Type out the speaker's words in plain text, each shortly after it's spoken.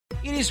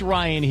It is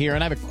Ryan here,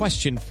 and I have a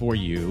question for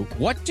you.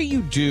 What do you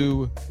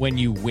do when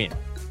you win?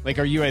 Like,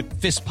 are you a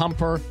fist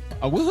pumper,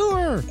 a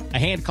woohooer, a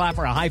hand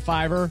clapper, a high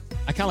fiver?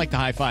 I kind of like the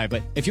high five,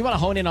 but if you want to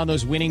hone in on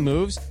those winning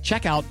moves,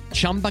 check out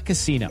Chumba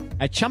Casino.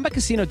 At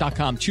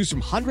ChumbaCasino.com, choose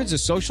from hundreds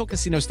of social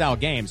casino-style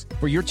games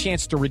for your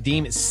chance to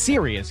redeem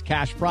serious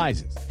cash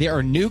prizes. There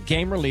are new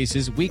game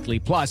releases weekly,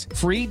 plus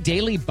free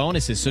daily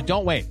bonuses. So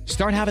don't wait.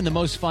 Start having the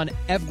most fun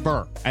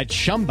ever at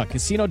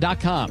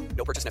ChumbaCasino.com.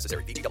 No purchase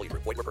necessary. VGW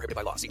Group. Void where prohibited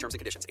by law. See terms and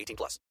conditions.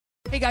 18+.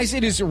 Hey guys,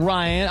 it is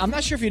Ryan. I'm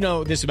not sure if you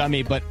know this about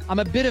me, but I'm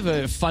a bit of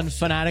a fun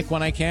fanatic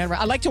when I can.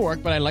 I like to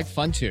work, but I like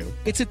fun too.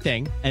 It's a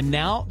thing. And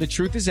now the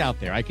truth is out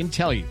there. I can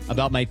tell you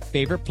about my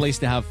favorite place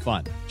to have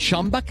fun.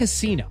 Chumba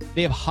Casino.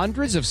 They have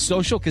hundreds of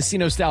social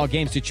casino style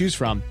games to choose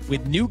from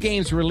with new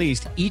games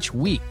released each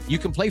week. You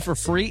can play for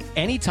free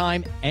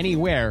anytime,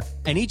 anywhere.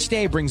 And each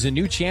day brings a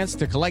new chance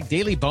to collect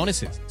daily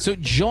bonuses. So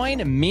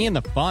join me in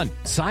the fun.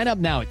 Sign up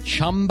now at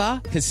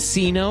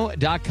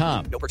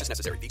ChumbaCasino.com. No purchase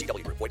necessary.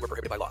 VGW Group. Void where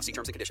prohibited by law. See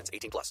terms and conditions.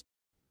 18+.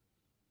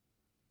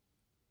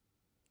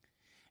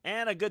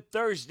 And a good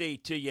Thursday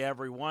to you,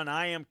 everyone.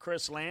 I am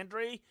Chris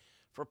Landry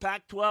for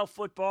Pac-12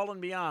 football and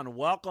beyond.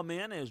 Welcome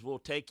in as we'll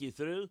take you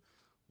through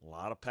a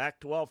lot of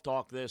Pac-12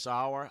 talk this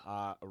hour.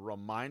 A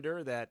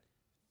reminder that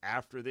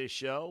after this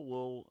show,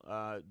 we'll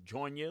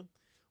join you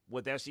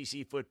with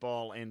SEC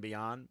football and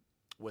beyond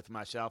with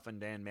myself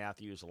and Dan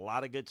Matthews. A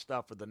lot of good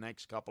stuff for the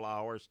next couple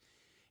hours.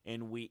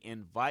 And we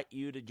invite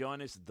you to join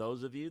us.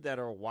 Those of you that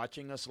are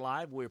watching us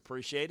live, we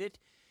appreciate it.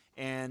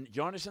 And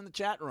join us in the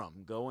chat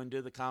room. Go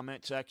into the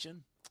comment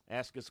section.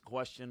 Ask us a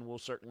question. We'll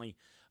certainly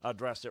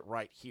address it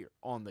right here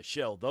on the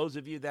show. Those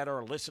of you that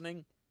are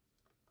listening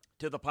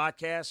to the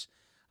podcast,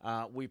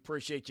 we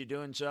appreciate you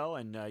doing so.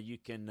 And you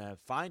can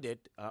find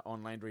it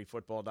on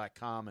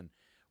LandryFootball.com and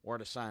where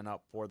to sign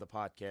up for the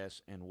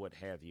podcast and what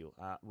have you.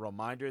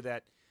 Reminder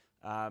that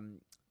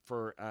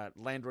for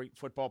Landry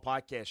Football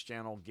Podcast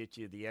channel, get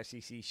you the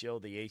SEC show,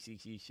 the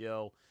ACC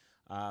show,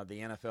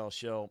 the NFL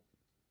show,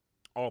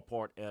 all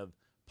part of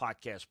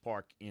Podcast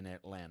Park in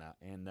Atlanta.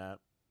 And, of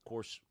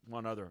course,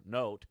 one other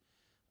note,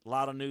 a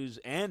lot of news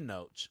and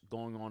notes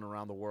going on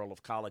around the world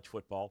of college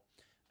football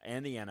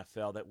and the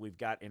NFL that we've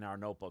got in our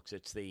notebooks.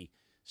 It's the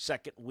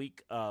second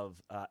week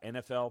of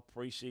NFL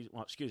preseason.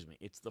 Well, excuse me.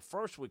 It's the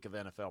first week of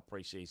NFL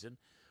preseason,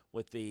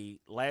 with the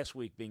last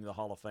week being the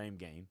Hall of Fame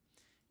game.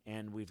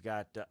 And we've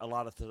got a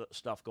lot of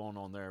stuff going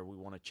on there. We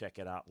want to check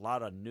it out. A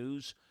lot of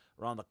news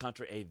around the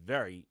country. A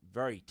very,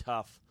 very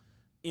tough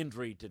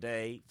injury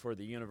today for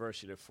the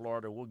University of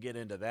Florida. We'll get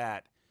into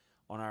that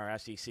on our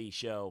SEC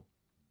show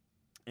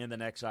in the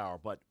next hour.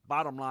 But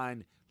bottom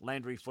line,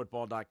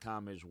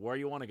 LandryFootball.com is where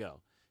you want to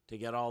go to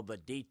get all the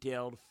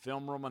detailed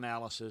film room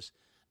analysis,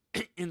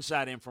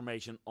 inside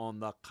information on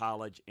the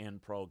college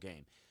and pro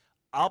game.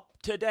 Up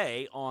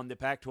today on the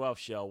Pac-12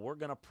 show, we're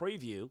going to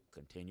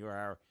continue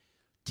our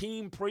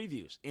team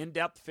previews,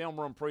 in-depth film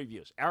room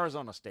previews.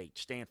 Arizona State,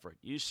 Stanford,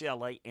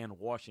 UCLA, and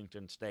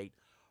Washington State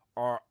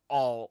are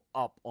all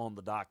up on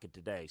the docket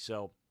today.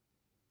 So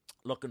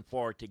looking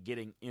forward to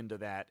getting into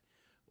that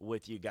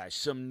with you guys.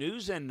 Some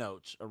news and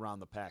notes around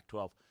the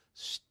Pac-12.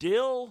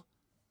 Still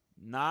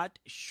not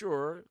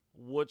sure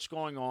what's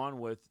going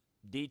on with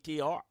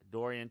DTR,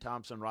 Dorian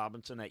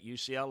Thompson-Robinson at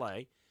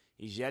UCLA.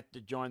 He's yet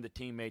to join the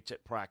teammates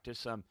at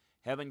practice.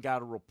 Haven't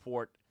got a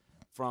report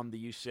from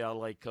the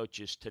UCLA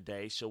coaches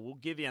today, so we'll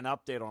give you an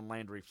update on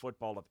Landry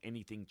football if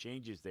anything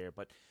changes there.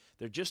 But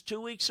they're just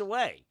 2 weeks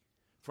away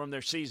from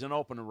their season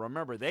opener.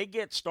 Remember, they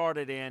get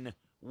started in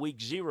week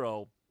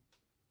 0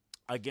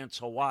 against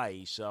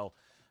Hawaii. So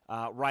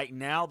right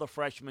now, the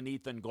freshmen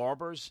Ethan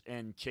Garbers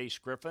and Chase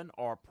Griffin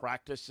are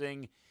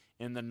practicing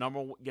in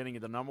getting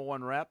the number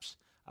 1 reps.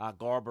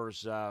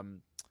 Garbers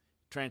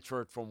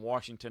transferred from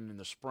Washington in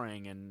the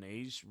spring, and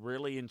he's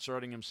really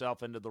inserting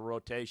himself into the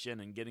rotation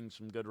and getting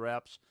some good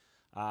reps.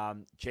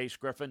 Chase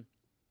Griffin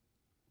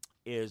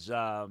is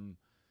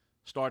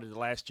started the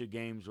last 2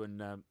 games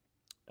when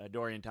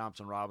Dorian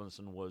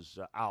Thompson-Robinson was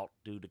out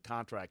due to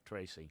contract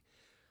tracing.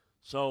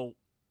 So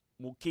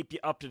we'll keep you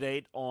up to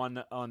date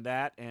on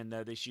that and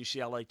this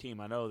UCLA team.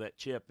 I know that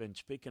Chip, in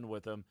speaking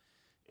with him,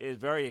 is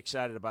very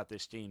excited about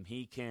this team.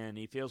 He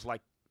feels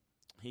like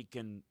he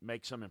can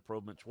make some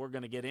improvements. We're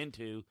going to get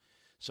into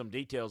some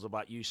details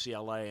about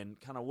UCLA and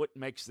kind of what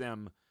makes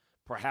them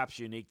perhaps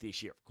unique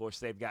this year. Of course,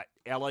 they've got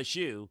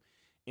LSU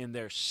in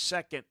their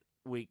second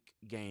week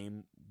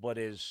game, but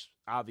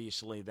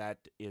obviously that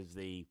is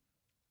the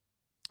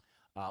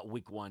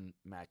week 1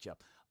 matchup.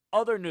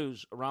 Other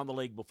news around the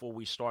league before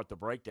we start the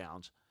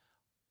breakdowns.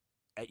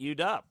 At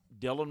UW,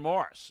 Dylan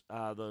Morris,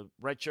 the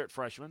redshirt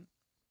freshman,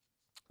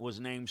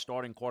 was named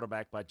starting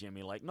quarterback by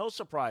Jimmy Lake. No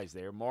surprise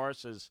there.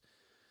 Morris has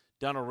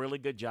done a really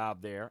good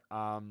job there.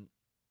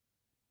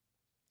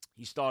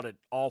 He started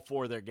all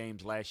 4 of their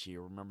games last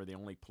year. Remember, they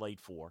only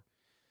played 4.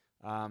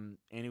 And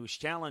he was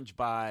challenged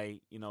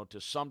by, to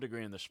some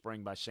degree in the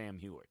spring by Sam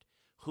Hewitt,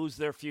 who's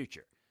their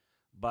future.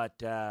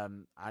 But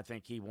I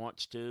think he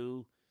wants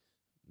to,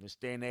 in this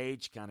day and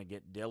age, kind of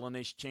get Dylan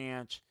his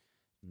chance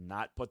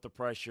not put the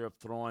pressure of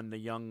throwing the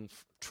young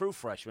true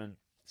freshman,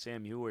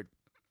 Sam Ewart,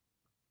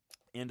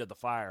 into the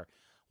fire.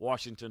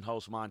 Washington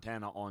hosts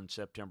Montana on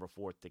September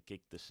 4th to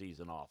kick the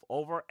season off.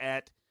 Over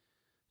at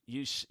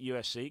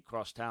USC,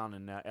 crosstown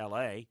in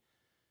L.A.,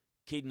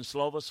 Keaton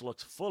Slovis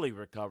looks fully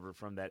recovered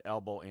from that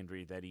elbow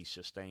injury that he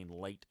sustained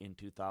late in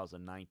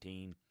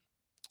 2019.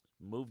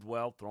 Moved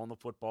well, thrown the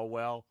football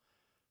well.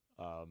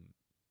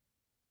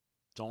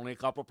 It's only a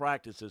couple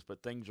practices,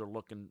 but things are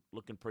looking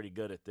pretty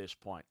good at this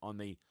point. On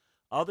the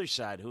other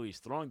side, who he's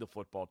throwing the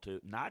football to,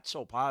 not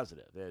so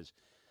positive, is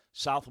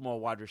sophomore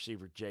wide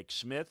receiver Jake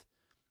Smith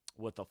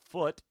with a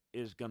foot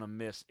is going to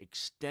miss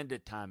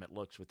extended time, it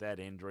looks, with that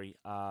injury.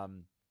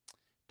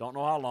 Don't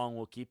know how long.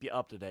 We'll keep you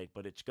up to date,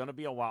 but it's going to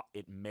be a while.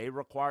 It may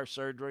require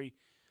surgery,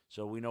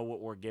 so we know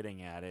what we're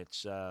getting at.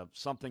 It's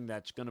something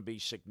that's going to be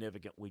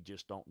significant. We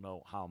just don't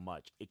know how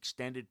much.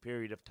 Extended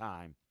period of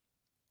time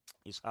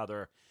is how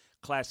they're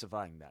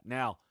classifying that.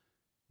 Now,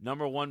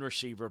 number one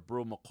receiver,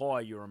 Brew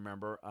McCoy, you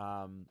remember,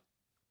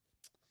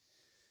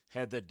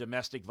 had the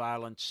domestic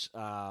violence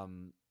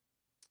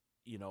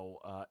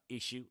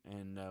issue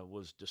and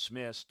was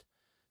dismissed.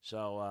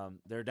 So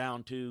they're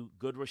down to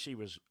good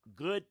receivers.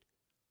 Good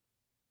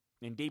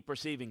and deep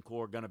receiving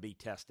core going to be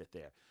tested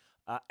there.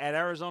 At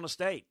Arizona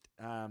State,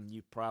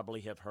 you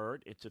probably have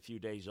heard, it's a few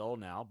days old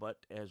now, but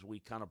as we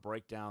kind of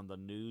break down the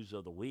news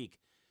of the week,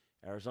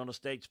 Arizona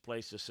State's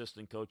placed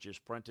assistant coaches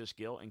Prentice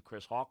Gill and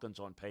Chris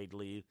Hawkins on paid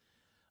leave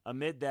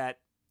amid that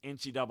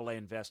NCAA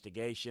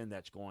investigation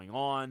that's going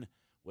on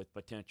with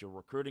potential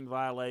recruiting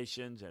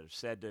violations that are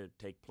said to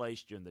take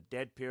place during the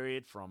dead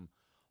period from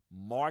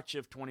March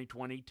of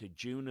 2020 to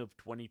June of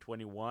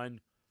 2021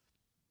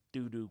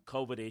 due to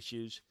COVID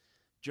issues.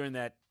 During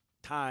that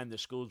time, the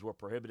schools were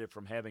prohibited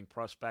from having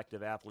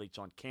prospective athletes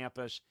on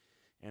campus,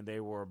 and they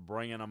were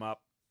bringing them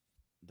up.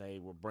 They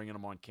were bringing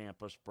them on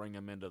campus, bringing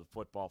them into the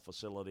football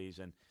facilities.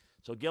 And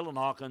so Gill and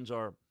Hawkins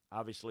are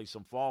obviously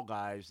some fall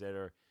guys that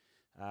are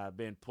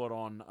being put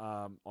on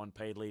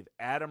paid leave.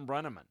 Adam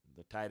Brenneman,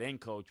 the tight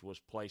end coach, was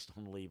placed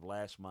on leave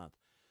last month.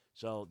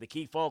 So the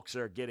key folks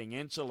are getting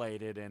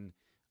insulated, and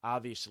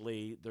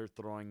obviously they're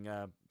throwing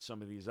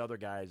some of these other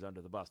guys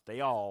under the bus. They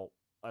all,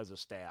 as a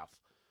staff,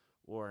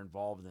 were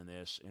involved in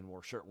this and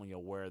were certainly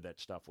aware that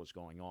stuff was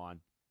going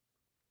on.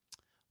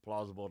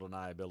 Plausible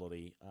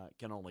deniability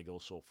can only go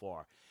so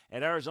far.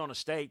 At Arizona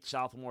State,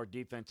 sophomore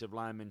defensive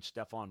lineman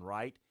Stephon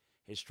Wright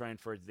has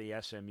transferred to the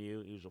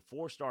SMU. He was a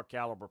four-star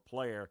caliber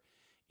player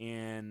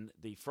in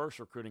the first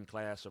recruiting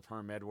class of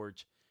Herm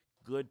Edwards.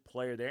 Good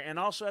player there. And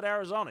also at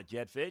Arizona,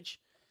 Jed Fish,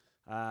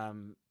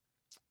 Mr.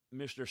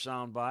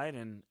 Soundbite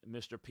and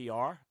Mr.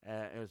 PR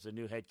as the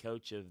new head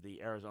coach of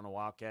the Arizona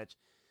Wildcats,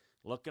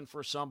 looking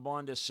for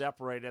someone to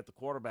separate at the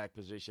quarterback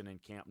position in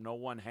camp. No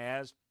one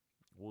has.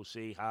 We'll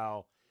see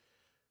how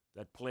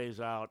that plays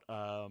out.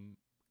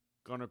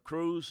 Gunnar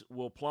Cruz,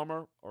 Will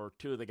Plummer are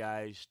two of the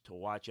guys to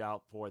watch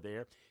out for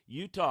there.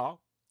 Utah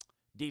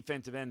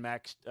defensive end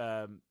Max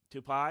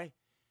Tupai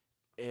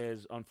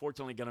is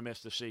unfortunately going to miss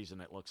the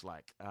season, it looks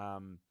like.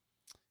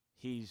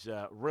 He's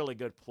a really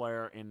good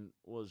player and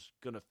was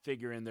going to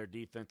figure in their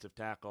defensive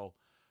tackle,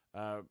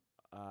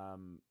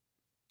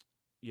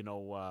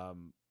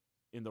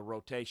 in the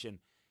rotation.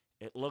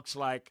 It looks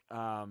like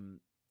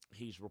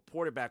he's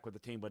reported back with the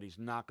team, but he's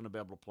not going to be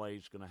able to play.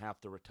 He's going to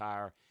have to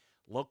retire.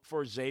 Look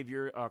for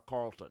Xavier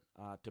Carlton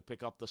to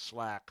pick up the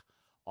slack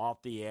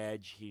off the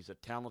edge. He's a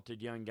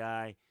talented young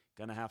guy.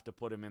 Going to have to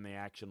put him in the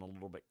action a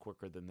little bit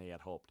quicker than they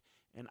had hoped.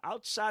 And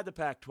outside the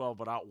Pac-12,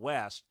 but out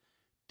west,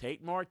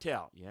 Tate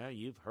Martell. Yeah,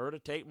 you've heard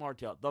of Tate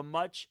Martell. The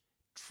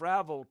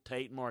much-traveled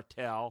Tate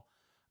Martell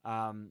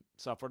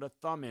suffered a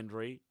thumb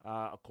injury,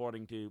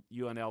 according to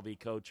UNLV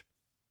coach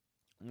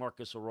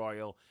Marcus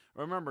Arroyo.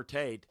 Remember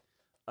Tate,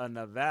 a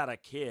Nevada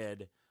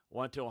kid,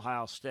 went to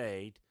Ohio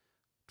State,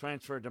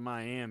 transferred to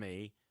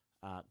Miami,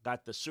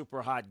 got the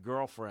super hot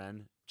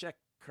girlfriend. Check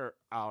her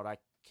out. I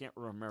can't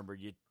remember.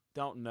 You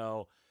don't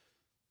know.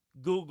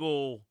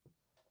 Google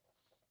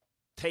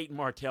Tate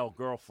Martell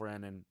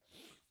girlfriend, and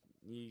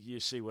you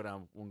see what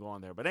I'm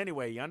going there. But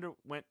anyway, he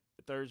underwent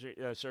surgery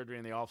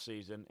in the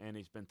offseason, and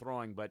he's been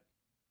throwing. But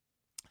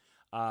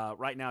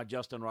right now,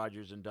 Justin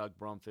Rogers and Doug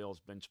Brumfield's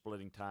been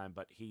splitting time,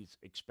 but he's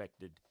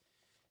expected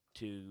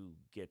to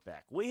get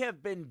back. We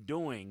have been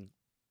doing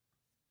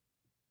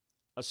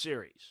a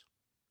series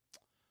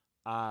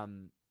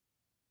on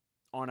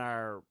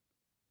our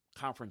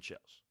conference shows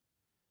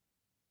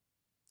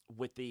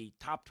with the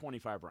top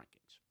 25 rankings.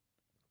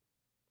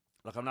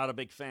 Look, I'm not a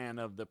big fan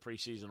of the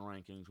preseason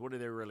rankings. What do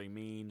they really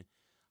mean?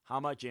 How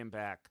much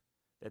impact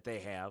that they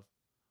have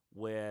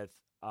with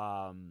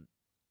the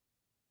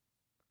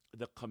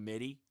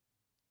committee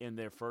in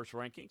their first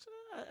rankings?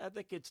 I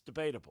think it's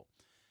debatable.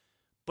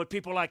 But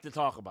people like to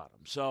talk about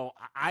them. So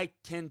I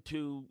tend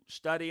to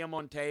study them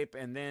on tape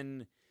and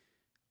then,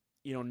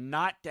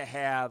 not to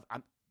have –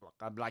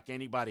 I'm like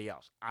anybody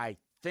else. I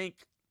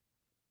think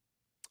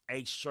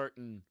a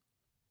certain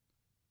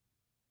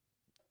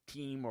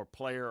team or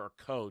player or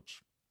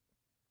coach,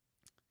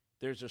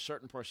 there's a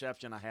certain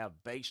perception I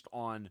have based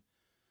on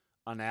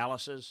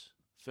analysis,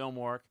 film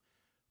work,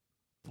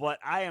 but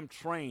I am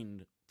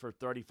trained for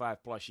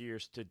 35-plus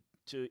years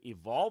to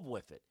evolve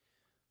with it.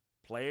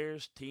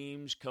 Players,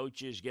 teams,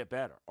 coaches get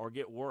better or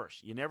get worse.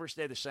 You never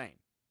stay the same.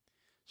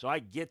 So I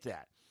get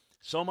that.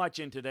 So much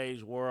in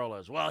today's world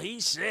is, well, he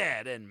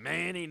said, and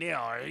Manny Neal,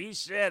 or he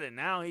said, and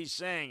now he's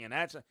saying, and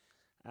I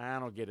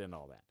don't get into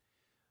all that.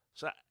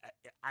 So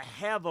I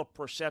have a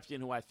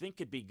perception who I think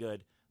could be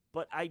good,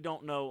 but I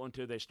don't know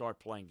until they start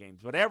playing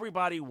games. But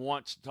everybody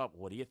wants to talk,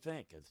 what do you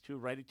think? Is it too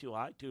rated, too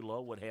high, too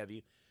low, what have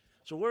you?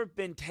 So we've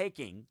been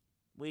taking,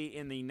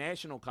 in the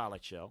National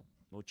College Show,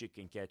 which you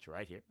can catch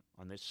right here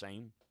on this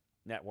same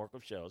network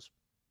of shows,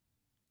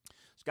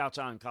 Scouts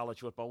on College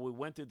Football, we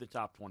went through the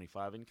top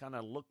 25 and kind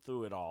of looked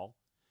through it all.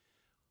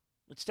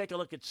 Let's take a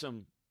look at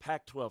some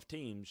Pac-12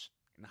 teams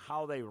and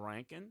how they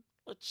rank, and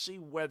let's see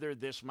whether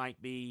this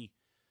might be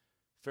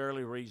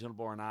fairly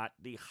reasonable or not.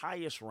 The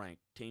highest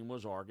ranked team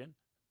was Oregon,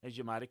 as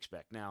you might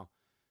expect. Now,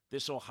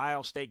 this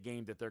Ohio State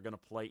game that they're going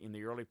to play in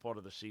the early part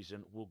of the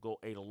season will go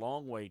a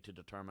long way to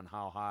determine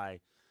how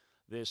high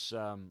this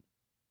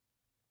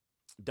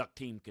Duck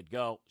team could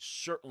go.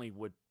 Certainly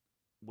would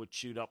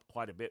shoot up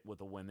quite a bit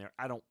with a win there.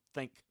 I don't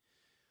think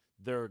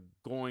they're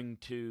going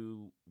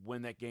to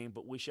win that game,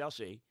 but we shall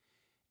see.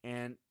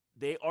 And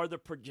they are the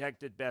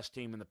projected best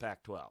team in the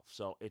Pac-12.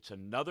 So it's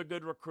another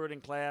good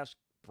recruiting class,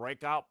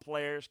 breakout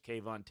players.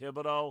 Kayvon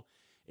Thibodeau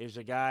is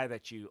a guy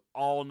that you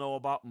all know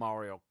about.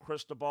 Mario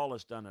Cristobal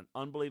has done an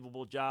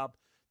unbelievable job.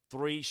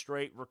 3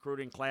 straight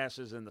recruiting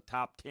classes in the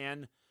top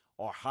 10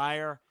 or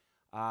higher.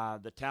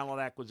 The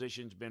talent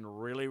acquisition's been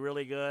really,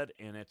 really good,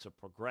 and it's a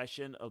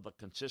progression of the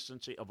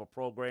consistency of a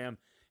program.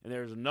 And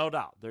there's no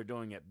doubt they're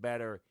doing it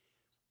better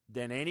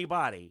than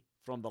anybody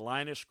from the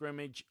line of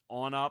scrimmage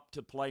on up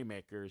to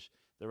playmakers.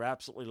 They're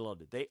absolutely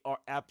loaded. They are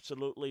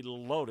absolutely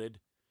loaded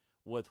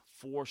with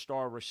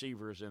 4-star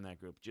receivers in that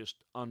group. Just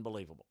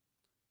unbelievable.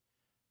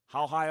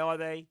 How high are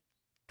they?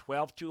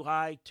 12 too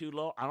high, too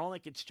low? I don't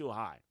think it's too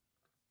high.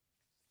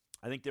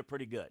 I think they're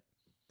pretty good.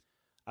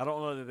 I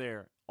don't know that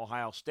they're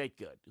Ohio State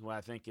good, who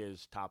I think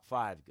is top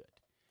 5 good.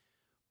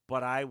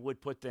 But I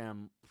would put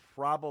them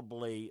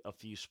probably a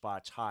few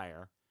spots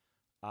higher.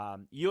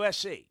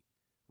 USC,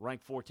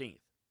 ranked 14th.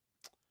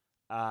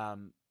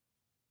 Another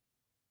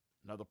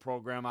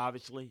program,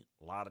 obviously,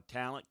 a lot of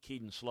talent.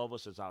 Keaton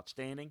Slovis is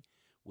outstanding.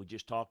 We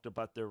just talked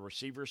about their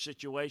receiver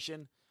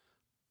situation.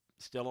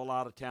 Still a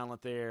lot of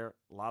talent there,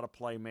 a lot of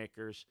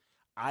playmakers.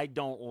 I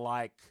don't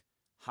like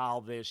how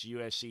this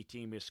USC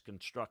team is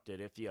constructed.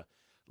 If you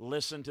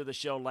listen to the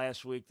show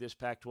last week, this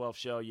Pac-12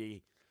 show, you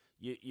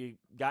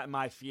got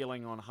my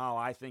feeling on how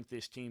I think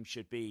this team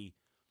should be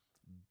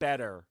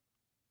better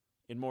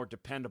and more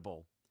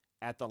dependable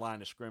at the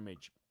line of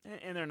scrimmage.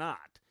 And they're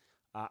not.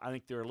 I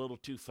think they're a little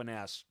too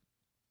finesse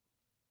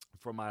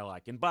for my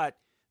liking. But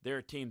they're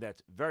a team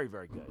that's very,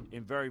 very good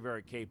and very,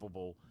 very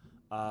capable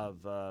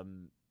of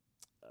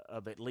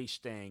at least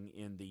staying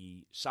in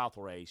the South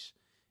race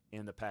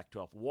in the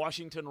Pac-12.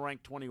 Washington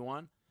ranked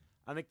 21.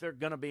 I think they're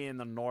going to be in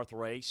the North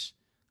race.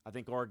 I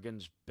think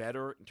Oregon's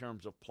better in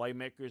terms of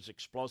playmakers,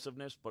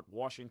 explosiveness, but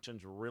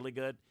Washington's really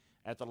good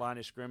at the line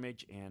of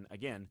scrimmage. And,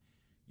 again,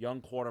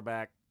 young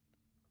quarterback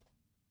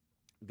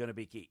going to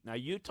be key. Now,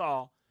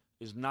 Utah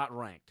is not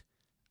ranked.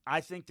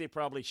 I think they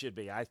probably should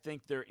be. I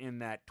think they're in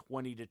that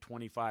 20 to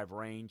 25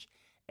 range,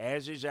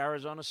 as is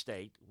Arizona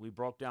State. We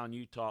broke down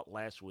Utah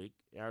last week,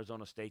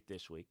 Arizona State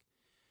this week.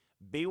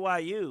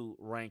 BYU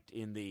ranked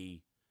in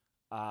the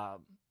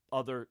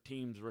other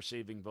teams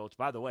receiving votes.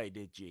 By the way,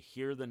 did you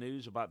hear the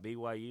news about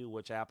BYU?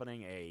 What's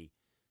happening? A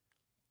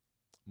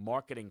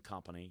marketing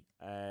company,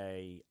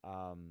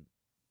 I'll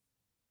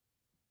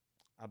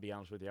be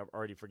honest with you, I've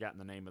already forgotten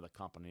the name of the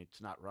company.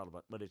 It's not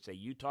relevant, but it's a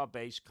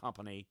Utah-based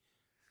company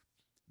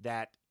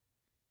that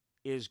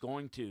is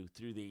going to,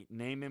 through the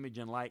name, image,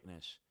 and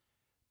likeness,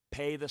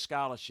 pay the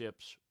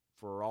scholarships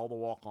for all the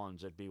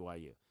walk-ons at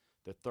BYU.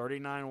 The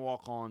 39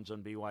 walk-ons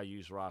on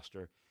BYU's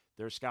roster,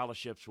 their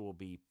scholarships will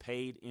be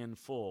paid in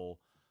full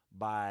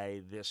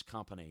by this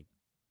company.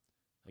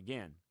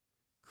 Again,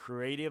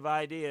 creative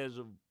ideas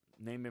of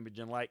name, image,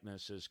 and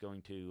likeness is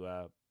going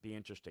to be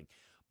interesting.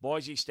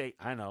 Boise State,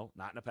 I know,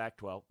 not in the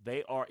Pac-12.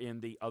 They are in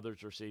the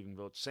others receiving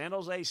votes. San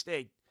Jose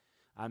State,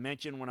 I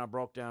mentioned when I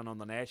broke down on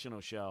the national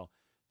show,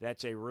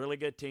 that's a really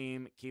good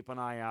team. Keep an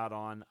eye out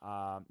on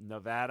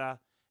Nevada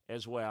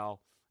as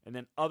well. And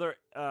then other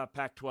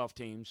Pac-12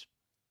 teams,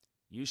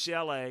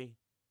 UCLA,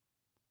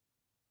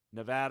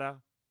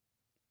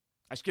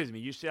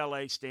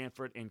 UCLA,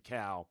 Stanford, and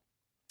Cal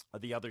are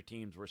the other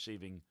teams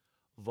receiving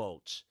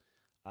votes.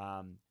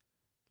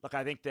 Look,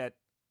 I think that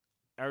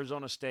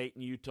Arizona State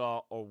and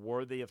Utah are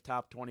worthy of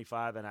top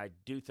 25, and I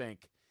do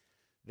think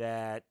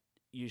that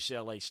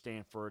UCLA,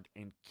 Stanford,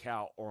 and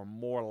Cal are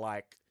more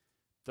like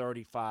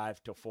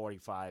 35 to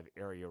 45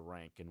 area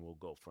rank, and we'll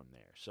go from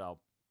there. So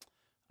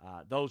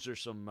those are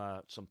some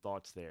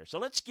thoughts there. So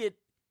let's get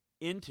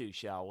into,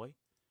 shall we?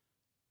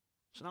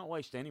 Let's not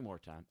waste any more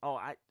time. Oh,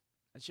 I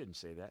shouldn't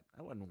say that.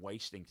 I wasn't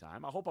wasting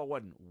time. I hope I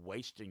wasn't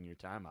wasting your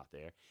time out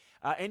there.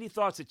 Any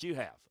thoughts that you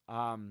have?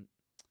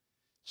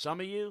 some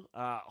of you,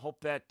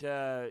 hope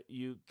that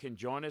you can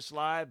join us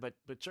live, but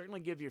certainly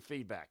give your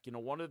feedback.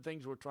 One of the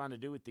things we're trying to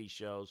do with these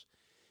shows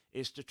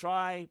is to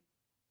try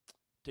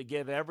to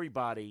give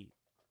everybody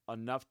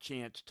enough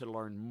chance to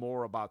learn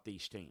more about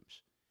these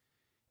teams.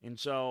 And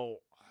so,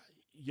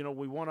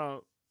 we want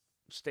to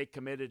stay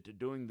committed to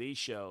doing these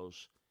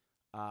shows.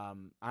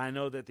 I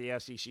know that the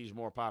SEC is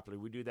more popular.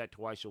 We do that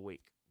twice a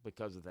week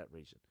because of that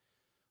reason.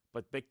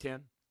 But Big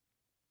Ten,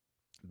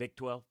 Big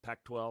 12,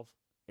 Pac-12,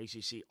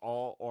 ACC,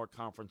 all are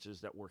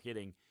conferences that we're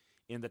hitting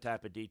in the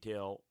type of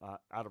detail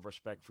out of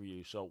respect for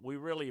you. So we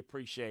really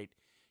appreciate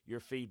your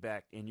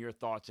feedback and your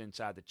thoughts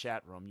inside the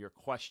chat room, your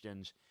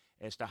questions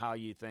as to how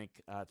you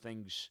think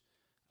things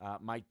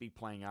might be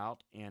playing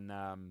out, and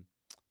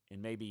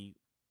maybe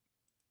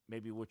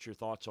what your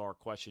thoughts are,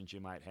 questions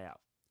you might have.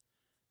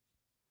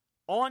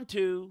 On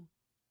to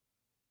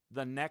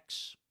the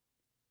next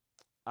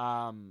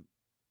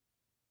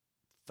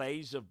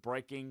phase of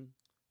breaking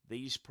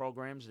these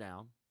programs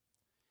down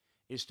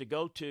is to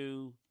go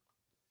to,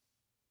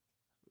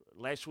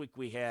 last week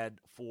we had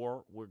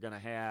 4. We're going to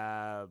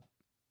have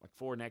like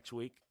 4 next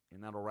week,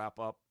 and that'll wrap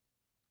up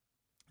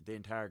the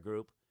entire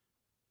group.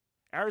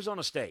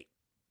 Arizona State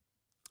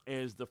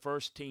is the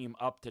first team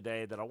up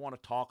today that I want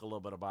to talk a little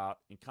bit about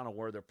and kind of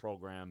where their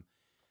program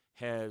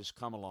has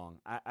come along.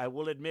 I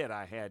will admit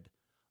I had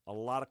a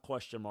lot of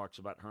question marks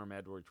about Herm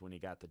Edwards when he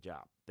got the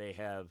job. They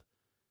have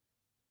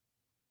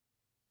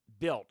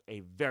built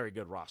a very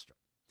good roster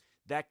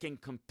that can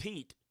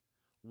compete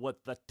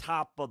with the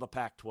top of the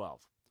Pac-12.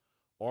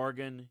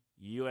 Oregon,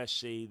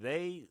 USC,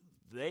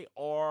 they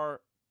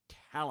are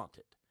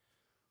talented.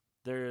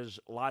 There's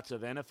lots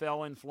of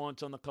NFL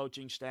influence on the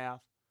coaching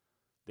staff.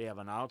 They have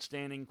an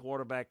outstanding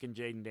quarterback in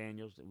Jaden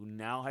Daniels who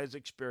now has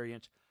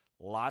experience,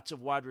 lots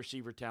of wide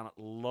receiver talent,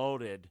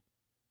 loaded.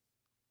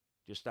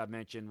 Just I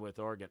mentioned with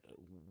Oregon,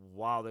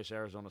 wow, this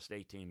Arizona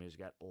State team has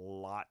got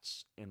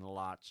lots and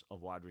lots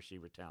of wide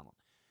receiver talent.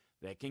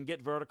 They can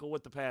get vertical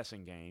with the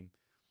passing game,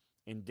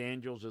 and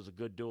Daniels is a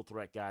good dual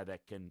threat guy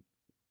that can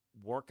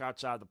work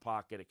outside the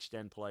pocket,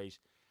 extend plays.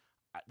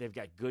 They've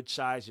got good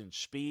size and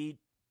speed.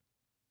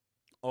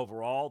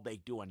 Overall, they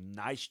do a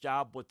nice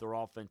job with their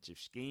offensive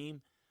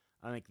scheme.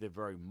 I think they're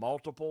very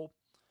multiple.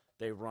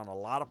 They run a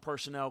lot of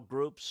personnel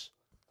groups,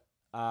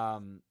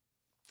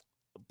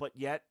 but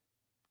yet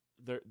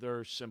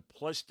they're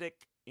simplistic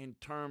in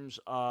terms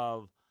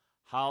of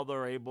how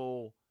they're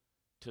able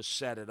to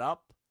set it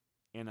up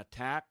and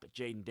attack.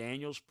 Jaden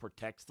Daniels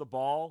protects the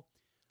ball,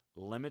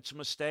 limits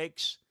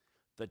mistakes.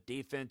 The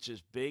defense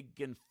is big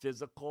and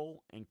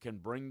physical and can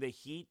bring the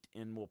heat,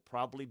 and will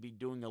probably be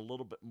doing a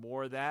little bit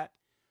more of that.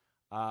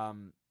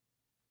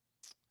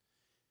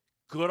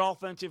 Good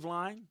offensive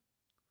line.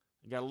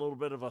 They got a little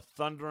bit of a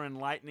thunder and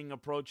lightning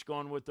approach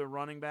going with their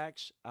running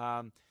backs.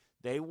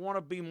 They want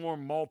to be more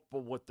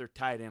multiple with their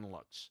tight end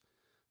looks.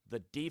 The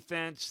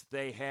defense,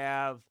 they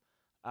have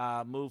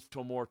moved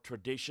to a more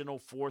traditional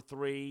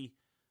 4-3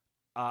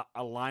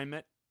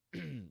 alignment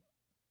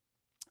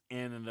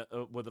and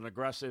with an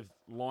aggressive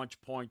launch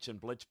points and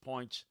blitz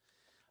points.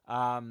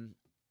 And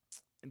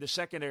the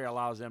secondary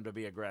allows them to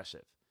be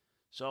aggressive.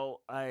 So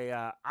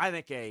I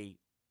think a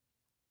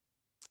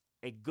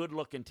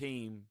good-looking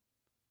team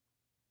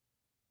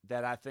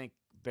that I think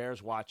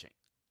bears watching.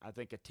 I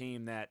think a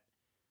team that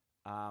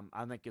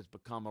I think has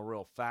become a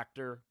real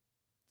factor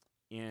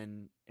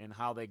in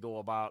how they go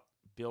about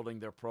building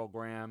their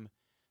program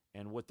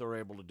and what they're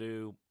able to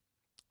do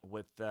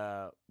with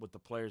the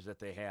players that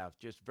they have.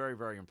 Just very,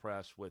 very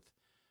impressed with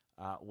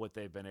what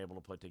they've been able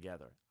to put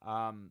together.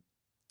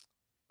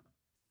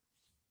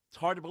 It's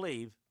hard to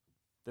believe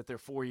that they're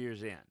 4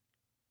 years in,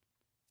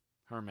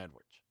 Herm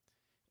Edwards.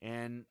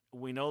 And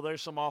we know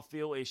there's some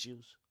off-field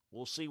issues.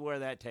 We'll see where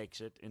that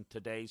takes it in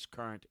today's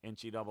current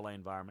NCAA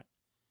environment.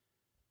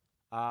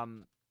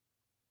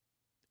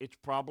 It's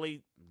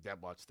probably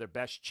what's their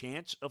best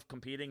chance of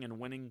competing and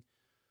winning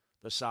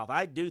the South.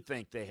 I do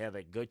think they have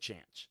a good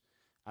chance.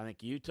 I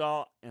think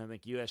Utah and I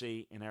think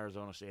USC and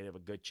Arizona State have a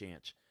good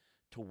chance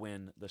to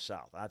win the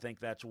South. I think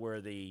that's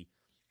where the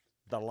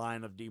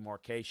line of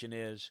demarcation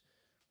is.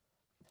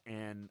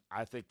 And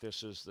I think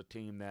this is the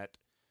team that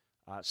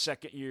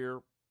second year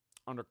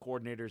under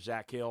coordinator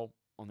Zach Hill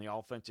on the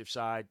offensive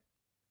side.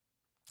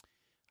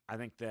 I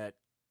think that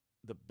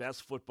the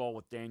best football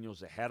with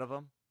Daniels ahead of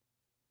him.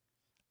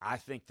 I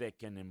think they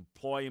can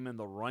employ him in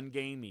the run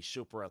game. He's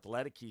super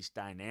athletic. He's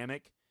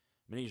dynamic.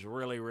 I mean, he's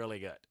really, really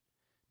good.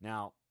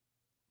 Now,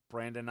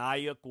 Brandon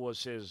Ayuk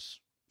was his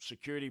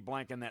security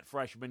blanket in that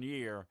freshman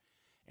year,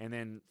 and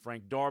then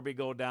Frank Darby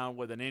go down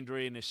with an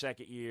injury in his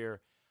second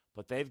year.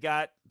 But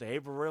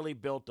they've really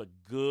built a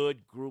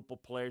good group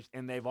of players,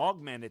 and they've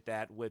augmented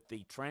that with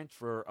the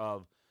transfer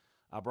of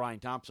Brian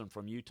Thompson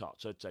from Utah.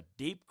 So it's a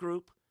deep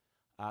group.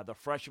 The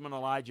freshman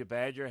Elijah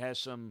Badger has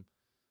some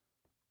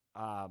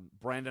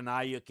Brandon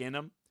Ayuk in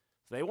him.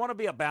 So they want to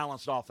be a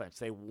balanced offense.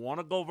 They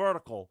want to go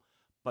vertical,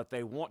 but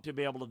they want to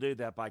be able to do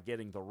that by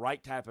getting the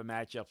right type of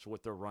matchups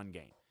with their run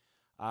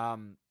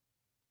game.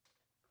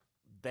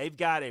 They've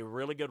got a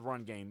really good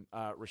run game.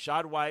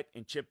 Rashad White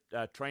and Chip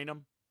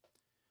Trainum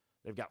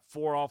They've got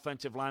 4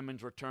 offensive linemen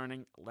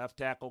returning. Left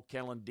tackle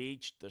Kellen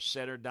Deach, the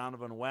center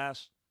Donovan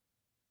West.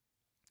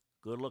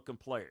 Good-looking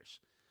players.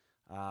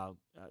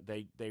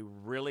 They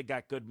really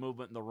got good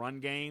movement in the run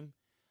game.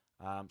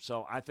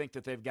 So I think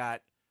that they've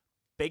got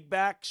big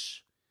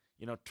backs.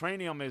 You know,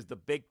 Tranium is the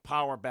big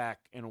power back,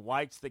 and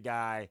White's the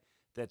guy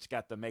that's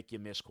got the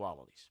make-you-miss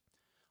qualities.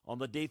 On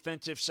the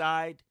defensive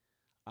side,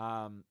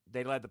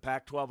 they led the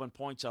Pac-12 in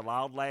points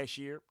allowed last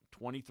year,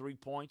 23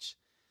 points.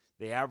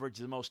 They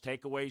averaged the most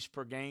takeaways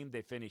per game.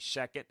 They finished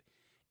second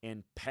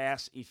in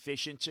pass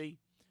efficiency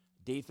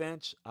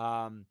defense.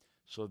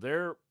 So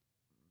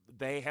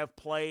they have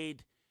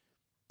played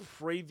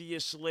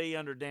previously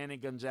under Danny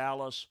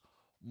Gonzalez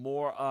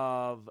more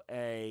of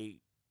a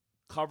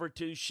cover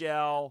 2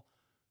 shell,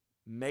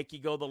 make you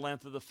go the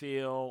length of the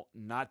field,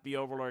 not be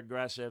overly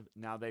aggressive.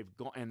 Now they've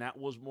gone, and that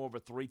was more of a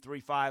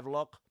 3-3-5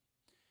 look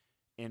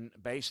in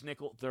base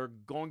nickel. They're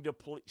going to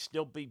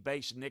still be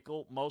base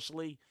nickel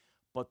mostly,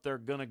 but they're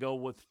going to go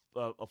with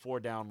a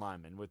 4-down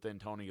lineman with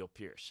Antonio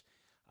Pierce.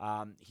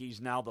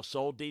 He's now the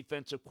sole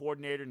defensive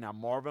coordinator. Now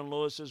Marvin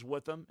Lewis is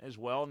with them as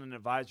well in an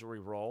advisory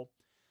role.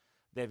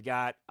 They've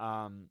got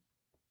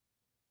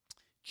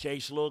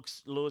Chase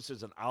Lewis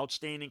is an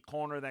outstanding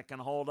corner that can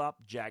hold up.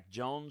 Jack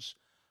Jones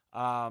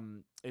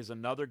is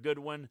another good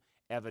one.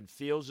 Evan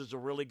Fields is a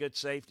really good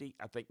safety.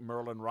 I think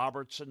Merlin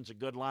Robertson's a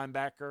good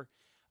linebacker.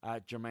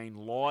 Jermaine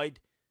Lloyd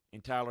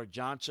and Tyler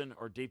Johnson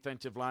are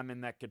defensive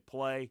linemen that could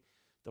play.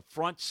 The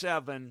front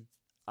 7,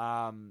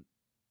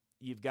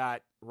 you've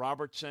got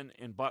Robertson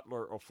and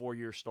Butler are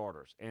 4-year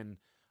starters, and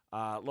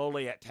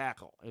Lowley at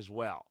tackle as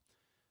well.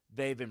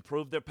 They've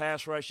improved their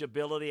pass rush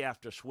ability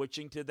after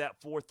switching to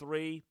that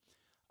 4-3.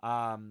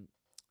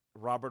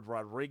 Robert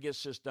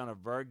Rodriguez has done a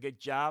very good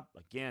job.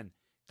 Again,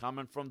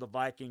 coming from the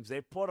Vikings, they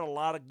put a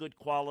lot of good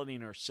quality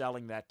and are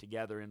selling that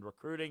together in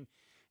recruiting.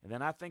 And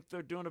then I think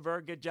they're doing a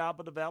very good job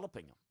of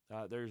developing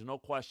them. There's no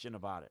question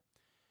about it.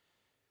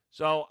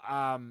 So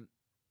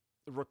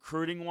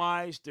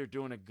recruiting-wise, they're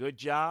doing a good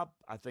job.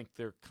 I think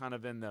they're kind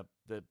of in the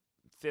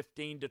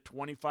 15 to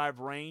 25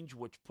 range,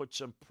 which puts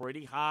them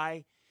pretty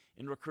high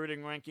in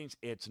recruiting rankings.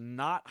 It's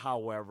not,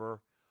 however,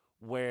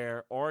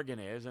 where Oregon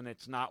is, and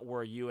it's not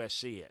where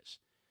USC is.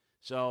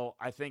 So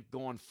I think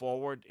going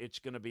forward, it's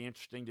going to be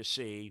interesting to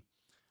see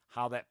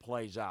how that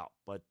plays out.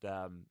 But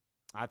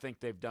I think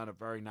they've done a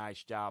very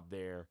nice job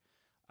there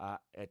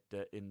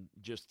in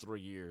just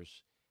 3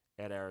 years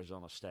at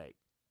Arizona State.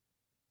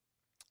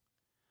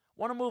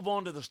 I want to move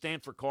on to the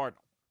Stanford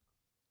Cardinal.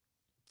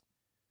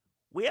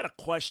 We had a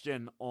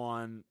question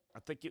on, I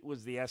think it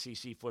was the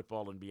SEC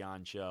Football and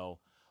Beyond show,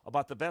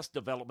 about the best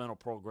developmental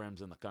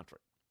programs in the country.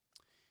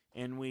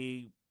 And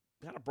we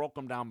kind of broke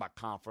them down by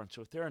conference,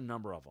 so there are a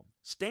number of them.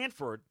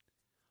 Stanford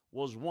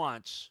was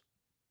once,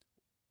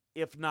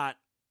 if not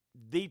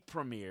the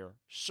premier,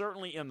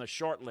 certainly in the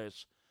short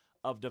list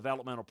of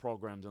developmental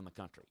programs in the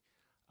country.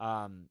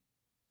 Now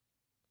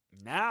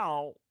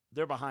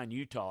they're behind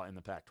Utah in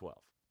the Pac-12.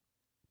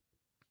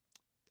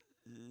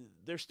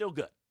 They're still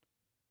good.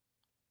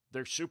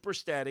 They're super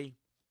steady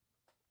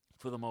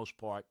for the most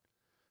part.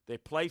 They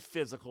play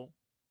physical,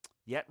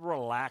 yet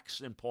relaxed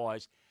and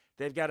poised.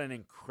 They've got an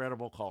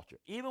incredible culture.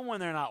 Even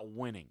when they're not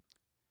winning,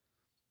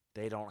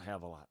 they don't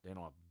have a lot. They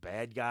don't have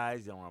bad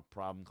guys. They don't have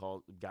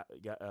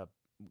a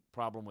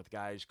problem with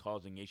guys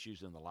causing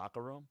issues in the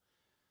locker room.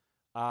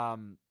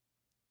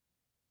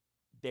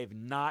 They've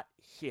not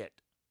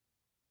hit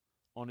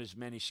on as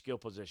many skill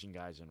position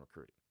guys in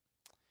recruiting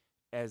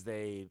as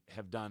they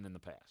have done in the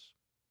past.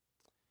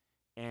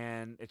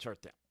 And it's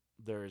hurt them.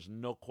 There is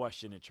no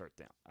question it's hurt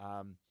them.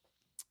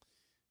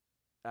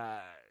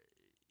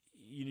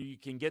 You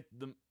can get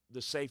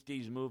the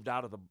safeties moved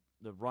out of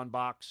the run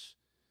box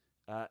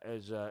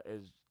as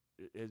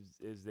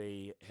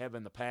they have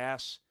in the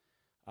past.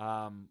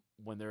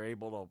 When they're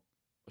able to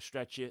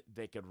stretch it,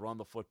 they could run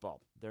the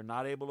football. They're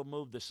not able to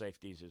move the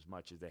safeties as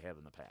much as they have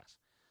in the past.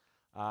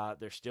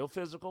 They're still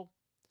physical.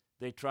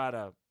 They try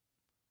to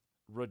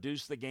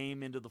reduce the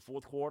game into the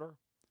fourth quarter,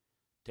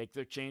 take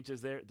their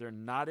chances there. They're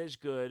not as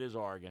good as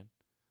Oregon.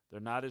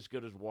 They're not as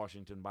good as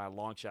Washington by a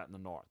long shot in the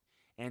north.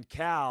 And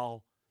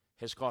Cal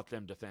has caught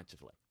them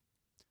defensively.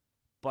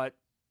 But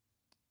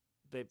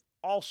they've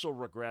also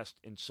regressed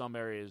in some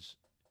areas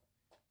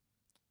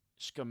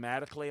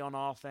schematically on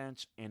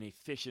offense and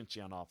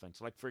efficiency on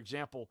offense. Like, for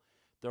example,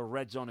 their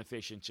red zone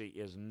efficiency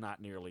is not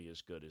nearly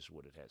as good as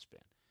what it has been.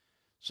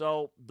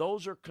 So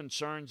those are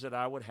concerns that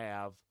I would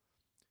have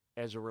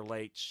as it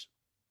relates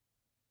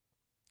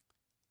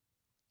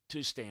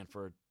to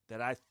Stanford,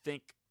 that I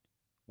think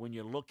when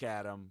you look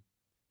at them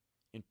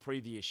in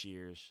previous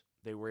years,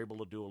 they were able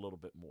to do a little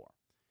bit more.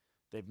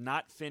 They've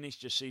not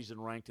finished a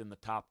season ranked in the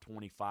top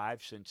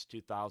 25 since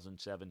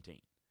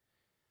 2017.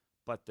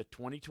 But the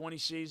 2020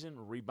 season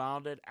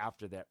rebounded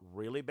after that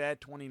really bad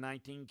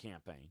 2019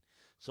 campaign.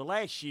 So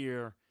last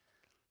year,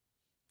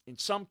 in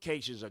some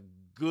cases, a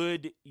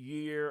good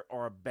year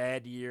or a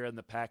bad year in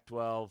the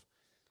Pac-12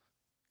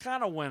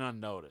 kind of went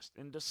unnoticed,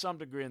 and to some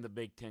degree in the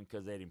Big Ten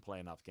because they didn't play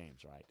enough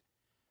games, right?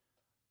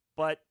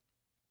 But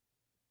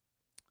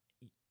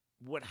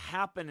what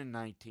happened in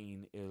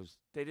 19 is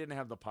they didn't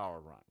have the power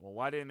run. Well,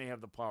 why didn't they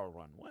have the power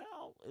run?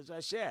 Well, as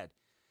I said,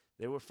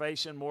 they were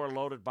facing more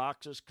loaded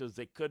boxes because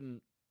they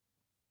couldn't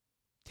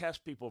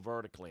test people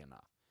vertically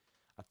enough.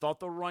 I thought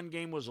the run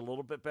game was a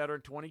little bit better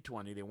in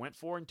 2020. They went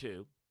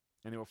 4-2,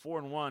 and they were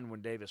 4-1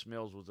 when Davis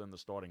Mills was in the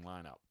starting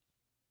lineup.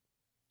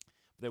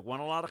 They won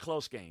a lot of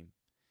close games,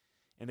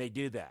 and they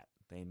do that.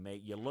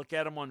 You look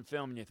at them on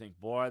film and you think,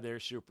 boy, they're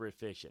super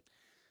efficient.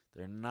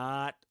 They're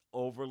not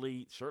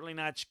overly, certainly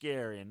not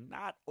scary, and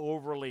not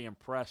overly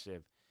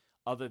impressive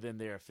other than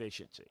their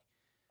efficiency.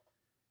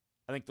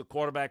 I think the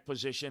quarterback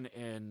position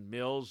in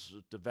Mills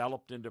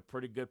developed into a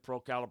pretty good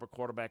pro-caliber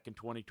quarterback in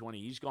 2020.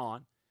 He's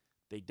gone.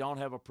 They don't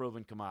have a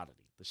proven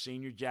commodity. The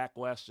senior Jack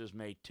West has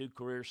made 2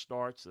 career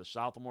starts. The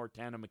sophomore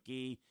Tanner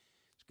McKee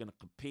is going to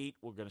compete.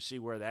 We're going to see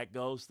where that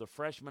goes. The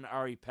freshman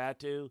Ari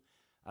Patu,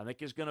 I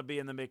think, is going to be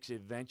in the mix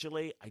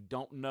eventually. I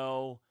don't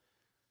know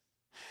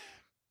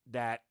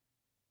that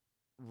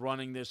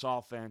running this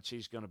offense,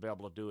 he's going to be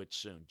able to do it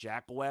soon.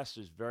 Jack West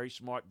is very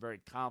smart,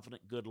 very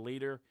confident, good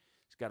leader.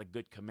 He's got a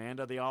good command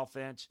of the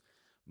offense.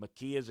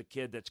 McKee is a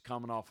kid that's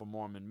coming off a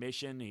Mormon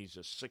mission. He's a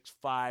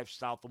 6'5",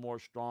 sophomore,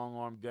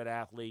 strong-arm, good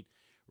athlete,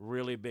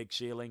 really big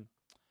ceiling.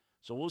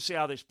 So we'll see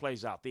how this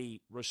plays out. The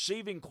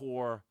receiving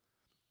core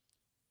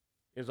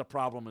is a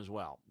problem as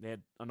well. They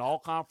had an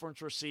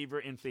all-conference receiver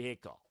in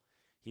Fehiko.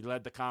 He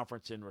led the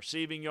conference in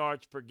receiving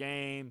yards per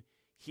game.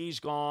 He's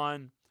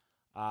gone.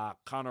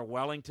 Connor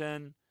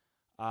Wellington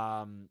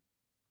and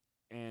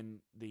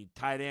the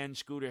tight end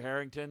Scooter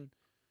Harrington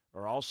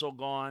are also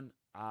gone.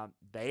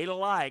 They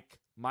like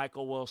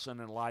Michael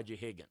Wilson and Elijah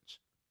Higgins.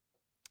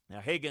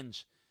 Now,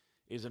 Higgins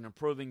is an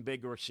improving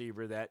big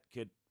receiver that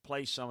could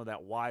play some of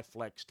that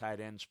Y-flex tight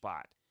end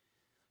spot.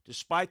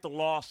 Despite the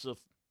loss of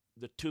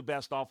the 2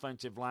 best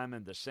offensive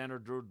linemen, the center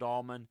Drew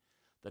Dahlman,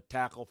 the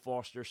tackle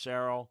Foster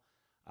Sarrell,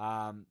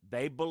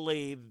 they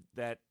believe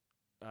that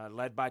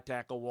led by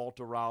tackle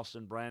Walter Rouse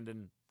and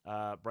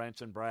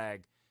Branson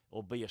Bragg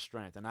will be a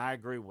strength. And I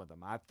agree with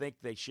them. I think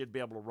they should be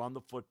able to run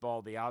the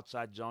football. The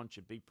outside zone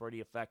should be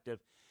pretty effective.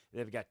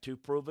 They've got 2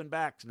 proven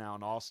backs now,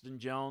 and Austin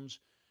Jones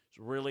is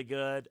really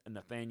good, and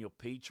Nathaniel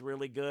Pete's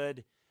really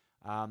good.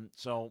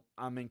 So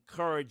I'm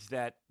encouraged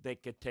that they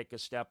could take a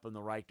step in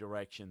the right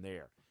direction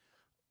there.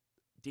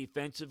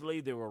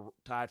 Defensively, they were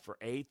tied for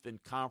 8th in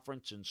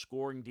conference in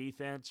scoring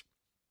defense,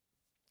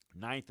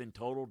 9th in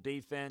total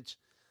defense.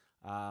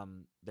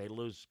 They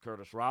lose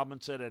Curtis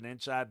Robinson, an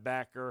inside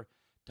backer,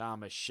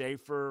 Thomas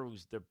Schaefer,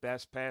 who's their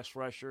best pass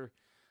rusher,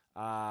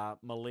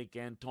 Malik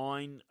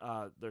Antoine,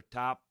 their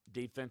top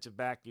defensive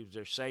back, he was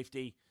their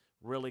safety,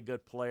 really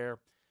good player.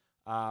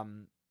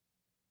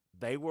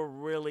 They were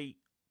really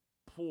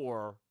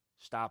poor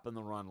stopping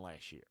the run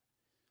last year.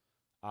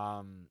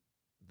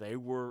 They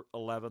were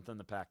 11th in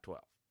the Pac-12.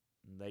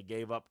 They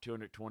gave up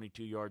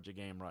 222 yards a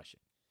game rushing.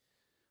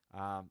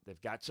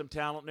 They've got some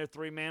talent in their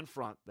 3-man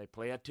front. They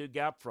play a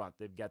 2-gap front.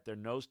 They've got their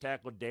nose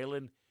tackle,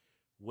 Dalen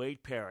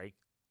Wade Perry.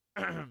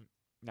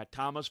 Now,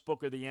 Thomas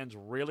Booker, the end's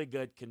really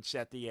good, can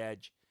set the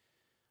edge.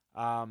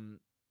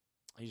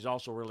 He's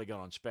also really good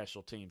on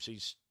special teams.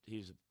 He's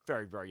a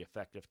very, very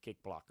effective kick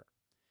blocker.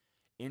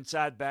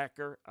 Inside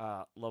backer,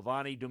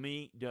 Lavani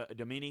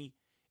Domini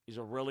is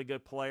a really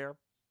good player.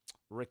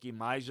 Ricky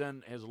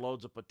Meisen has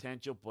loads of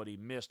potential, but he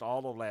missed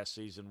all of last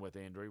season with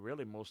injury,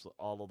 really most of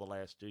all of the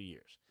last 2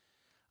 years.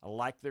 I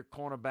like their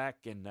cornerback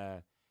in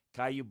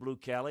Caillou Blue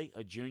Kelly,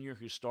 a junior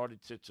who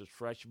started since his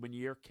freshman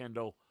year.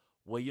 Kendall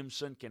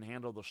Williamson can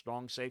handle the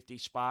strong safety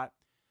spot.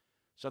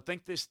 So I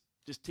think this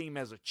team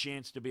has a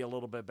chance to be a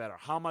little bit better.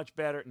 How much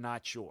better?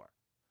 Not sure.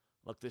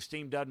 Look, this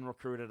team doesn't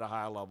recruit at a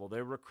high level.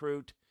 They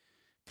recruit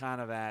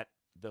kind of at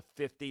the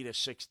 50 to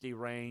 60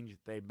 range.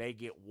 They may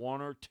get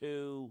 1 or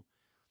 2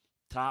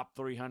 top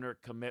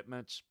 300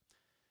 commitments.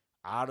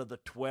 Out of the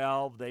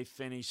 12, they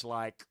finish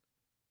like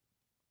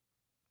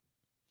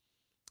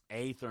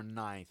 8th or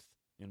 9th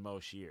in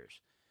most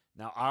years.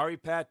 Now, Ari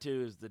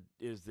Patu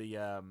is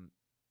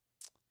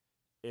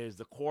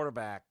the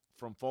quarterback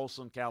from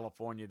Folsom,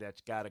 California,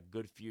 that's got a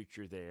good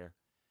future there.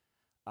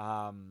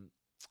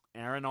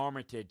 Aaron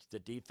Armitage, the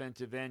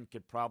defensive end,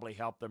 could probably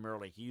help them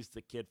early. He's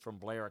the kid from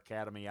Blair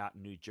Academy out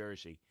in New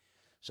Jersey.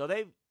 So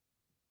they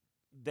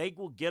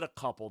will get a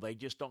couple. They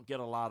just don't get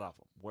a lot of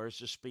them. Where's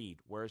the speed?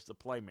 Where's the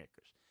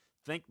playmakers?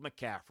 Think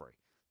McCaffrey.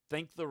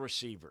 Think the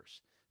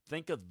receivers.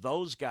 Think of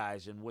those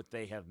guys and what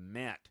they have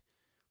meant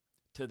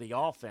to the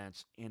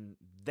offense. And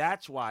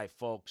that's why,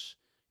 folks,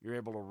 you're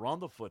able to run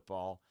the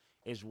football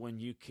is when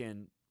you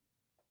can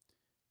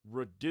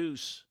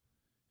reduce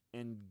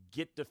and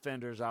get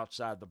defenders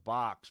outside the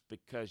box,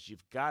 because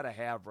you've got to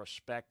have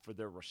respect for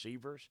their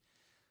receivers.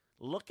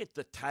 Look at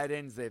the tight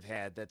ends they've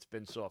had that's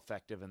been so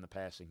effective in the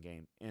passing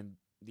game, and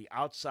the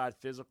outside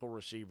physical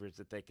receivers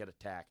that they could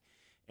attack,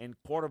 and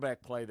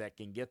quarterback play that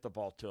can get the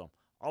ball to them.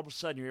 All of a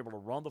sudden, you're able to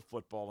run the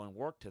football and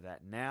work to that.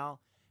 Now,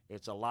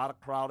 it's a lot of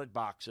crowded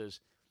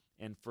boxes,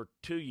 and for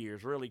 2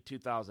 years, really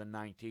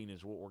 2019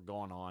 is what we're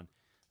going on,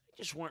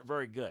 they just weren't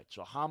very good.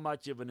 So how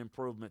much of an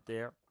improvement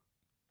there?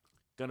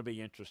 Going to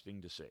be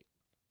interesting to see.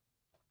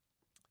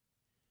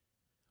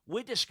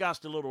 We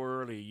discussed a little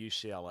earlier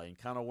UCLA and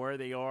kind of where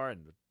they are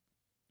and the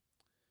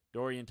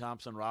Dorian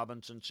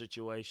Thompson-Robinson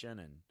situation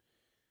and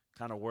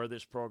kind of where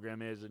this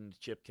program is in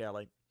Chip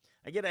Kelly.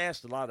 I get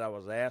asked a lot. I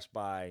was asked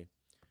by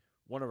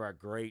one of our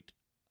great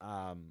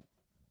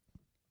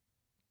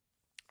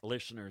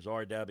listeners,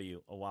 RW,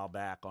 a while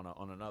back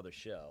on another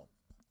show.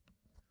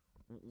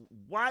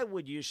 Why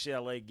would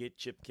UCLA get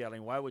Chip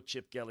Kelly? Why would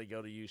Chip Kelly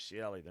go to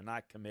UCLA? They're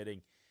not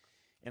committing.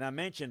 And I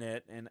mentioned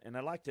it, and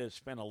I'd like to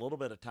spend a little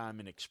bit of time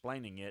in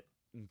explaining it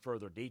in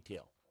further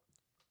detail.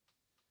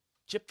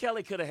 Chip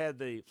Kelly could have had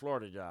the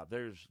Florida job.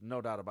 There's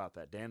no doubt about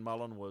that. Dan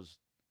Mullen was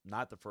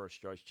not the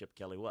first choice. Chip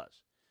Kelly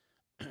was.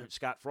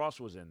 Scott Frost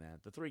was in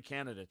that. The three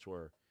candidates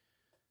were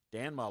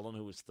Dan Mullen,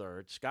 who was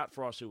third, Scott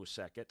Frost, who was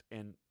second,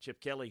 and Chip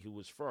Kelly, who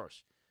was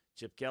first.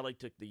 Chip Kelly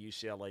took the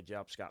UCLA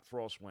job. Scott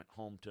Frost went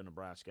home to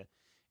Nebraska.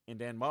 And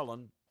Dan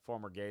Mullen,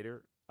 former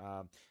Gator,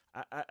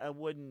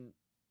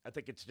 I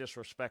think it's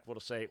disrespectful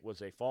to say it was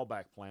a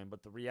fallback plan,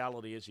 but the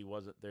reality is he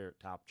wasn't their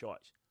top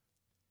choice.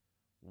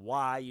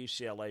 Why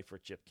UCLA for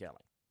Chip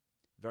Kelly?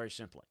 Very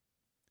simply.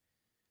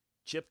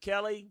 Chip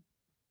Kelly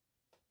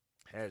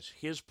has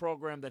his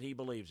program that he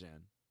believes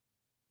in,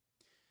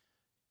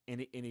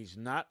 and he's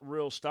not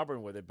real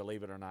stubborn with it,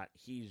 believe it or not.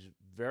 He's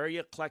very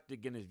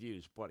eclectic in his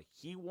views, but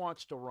he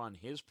wants to run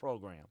his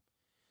program.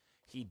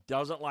 He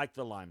doesn't like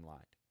the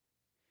limelight.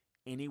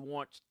 And he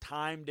wants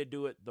time to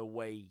do it the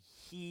way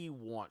he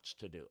wants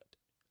to do it.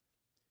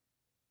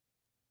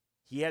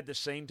 He had the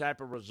same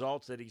type of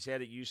results that he's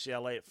had at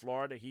UCLA at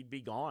Florida. He'd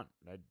be gone.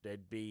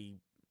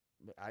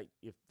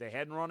 If they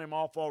hadn't run him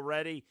off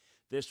already,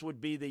 this would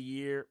be the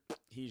year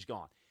he's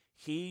gone.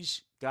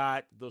 He's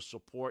got the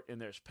support and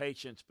there's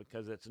patience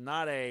because it's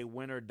not a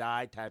win or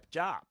die type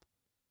job.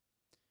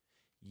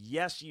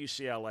 Yes,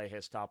 UCLA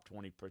has top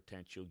 20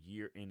 potential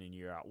year in and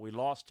year out. We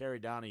lost Terry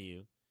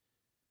Donahue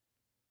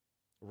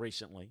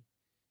recently,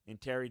 and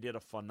Terry did a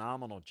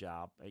phenomenal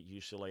job at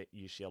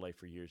UCLA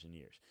for years and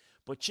years.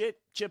 But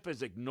Chip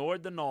has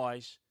ignored the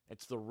noise.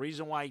 It's the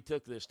reason why he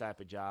took this type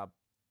of job,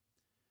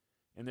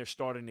 and they're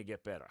starting to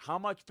get better. How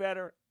much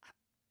better?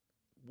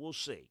 We'll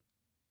see.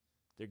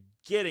 They're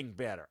getting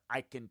better.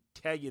 I can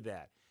tell you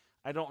that.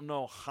 I don't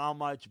know how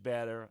much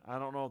better. I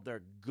don't know if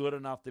they're good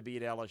enough to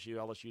beat LSU.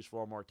 LSU's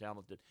far more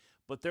talented,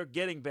 but they're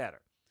getting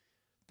better.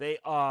 They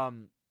are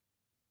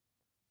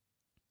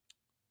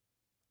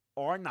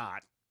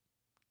not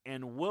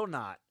and will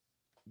not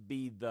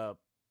be the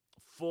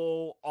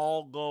full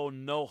all-go,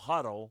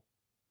 no-huddle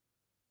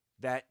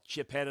that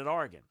Chip had at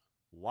Oregon.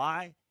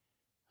 Why?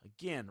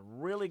 Again,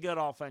 really good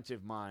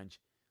offensive minds.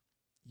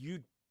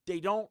 You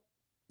don't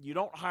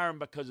hire them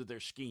because of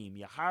their scheme.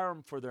 You hire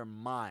them for their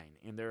mind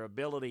and their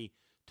ability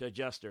to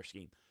adjust their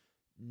scheme.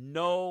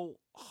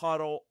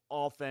 No-huddle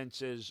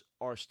offenses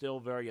are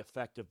still very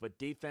effective, but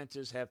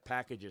defenses have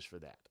packages for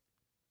that.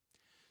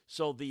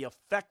 So the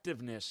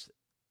effectiveness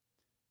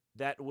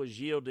that was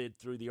yielded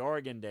through the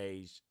Oregon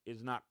days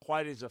is not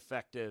quite as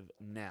effective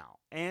now.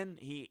 And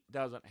he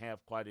doesn't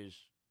have quite as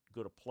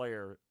good a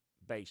player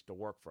base to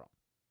work from.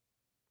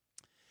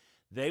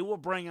 They will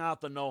bring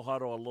out the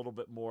no-huddle a little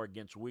bit more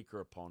against weaker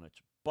opponents,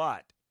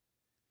 but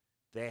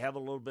they have a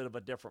little bit of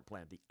a different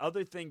plan. The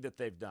other thing that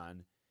they've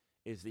done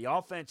is the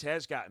offense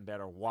has gotten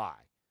better. Why?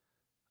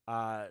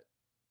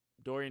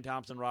 Dorian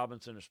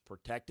Thompson-Robinson is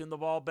protecting the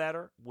ball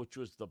better, which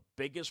was the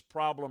biggest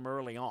problem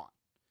early on.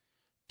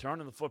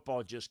 Turning the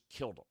football just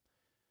killed them.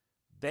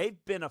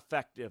 They've been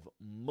effective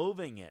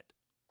moving it,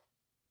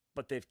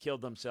 but they've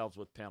killed themselves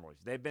with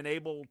penalties. They've been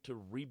able to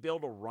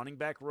rebuild a running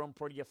back room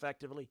pretty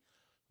effectively.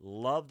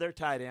 Love their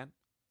tight end.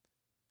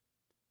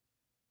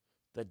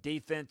 The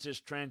defense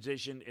has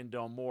transitioned into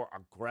a more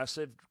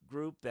aggressive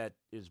group that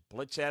is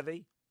blitz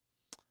heavy,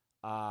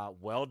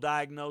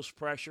 well-diagnosed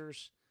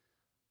pressures.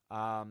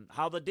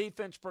 How the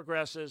defense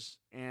progresses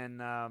and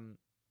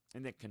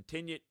the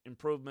continued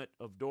improvement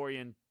of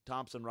Dorian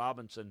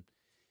Thompson-Robinson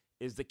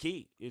is the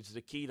key. It's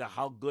the key to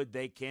how good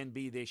they can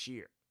be this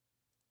year.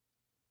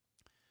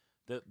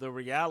 The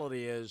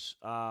reality is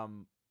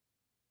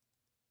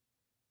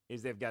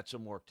they've got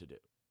some work to do.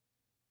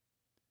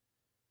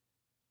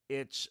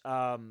 It's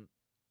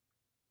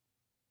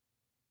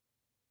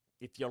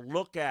if you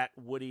look at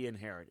what he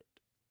inherited,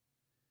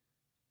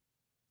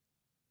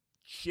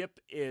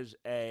 Chip is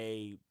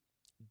a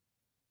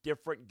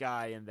different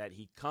guy in that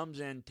he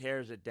comes in,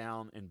 tears it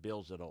down, and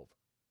builds it over.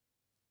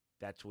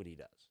 That's what he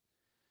does.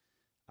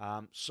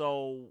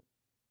 So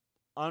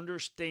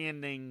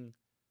understanding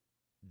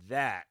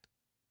that,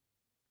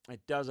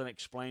 it doesn't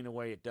explain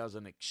away, it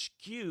doesn't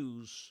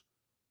excuse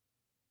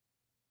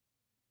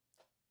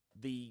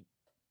the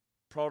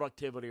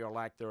productivity or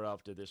lack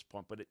thereof to this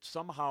point, but it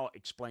somehow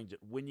explains it.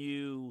 When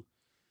you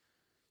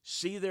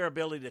see their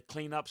ability to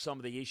clean up some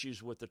of the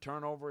issues with the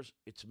turnovers,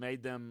 it's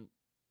made them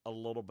a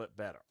little bit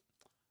better.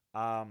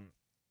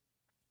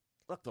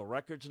 Look, the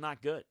record's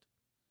not good.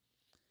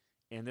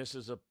 And this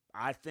is,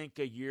 I think,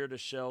 a year to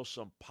show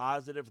some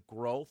positive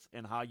growth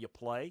in how you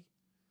play.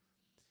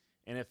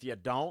 And if you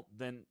don't,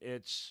 then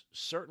it's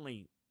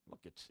certainly look,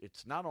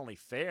 it's not only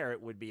fair,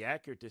 it would be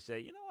accurate to say,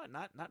 you know what,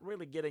 not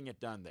really getting it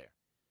done there.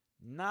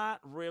 Not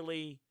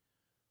really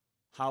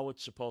how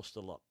it's supposed to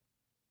look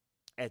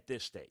at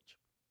this stage.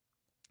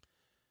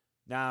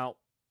 Now,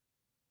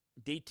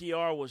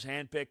 DTR was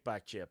handpicked by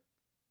Chip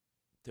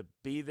to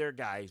be their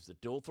guy. He's the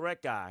dual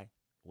threat guy,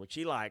 which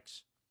he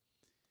likes,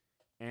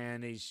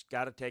 and he's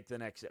got to take the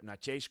next step. Now,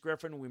 Chase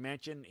Griffin, we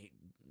mentioned,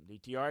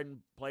 DTR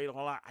hadn't played a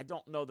whole lot. I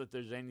don't know that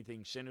there's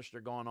anything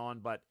sinister going on,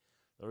 but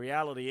the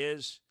reality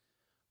is,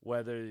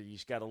 whether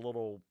he's got a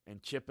little,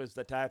 and Chip is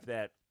the type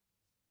that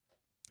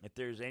if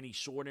there's any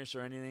soreness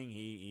or anything,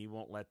 he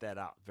won't let that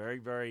out. Very,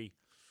 very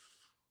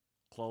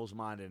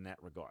close-minded in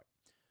that regard.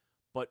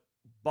 But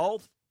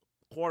both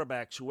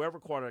quarterbacks, whoever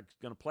quarterback is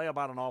going to play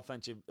about an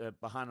offensive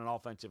behind an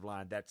offensive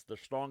line, that's the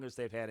strongest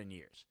they've had in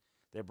years.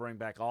 They bring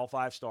back all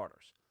 5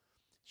 starters.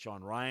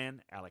 Sean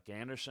Ryan, Alec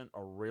Anderson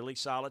are really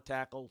solid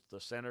tackles. The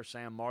center,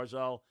 Sam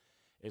Marzo,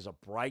 is a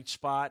bright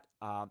spot.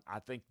 I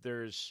think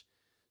there's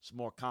some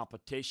more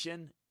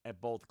competition at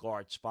both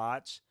guard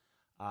spots.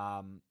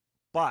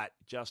 But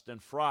Justin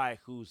Fry,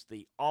 who's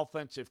the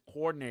offensive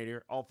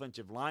coordinator,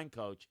 offensive line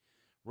coach,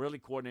 really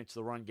coordinates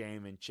the run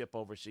game, and Chip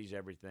oversees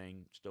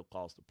everything, still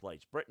calls the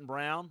plays. Britton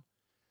Brown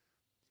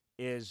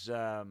is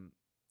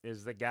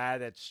the guy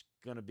that's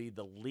going to be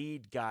the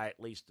lead guy, at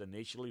least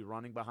initially,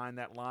 running behind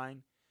that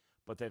line.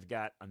 But they've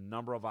got a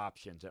number of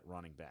options at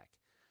running back.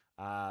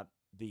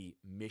 The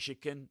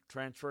Michigan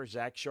transfer,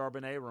 Zach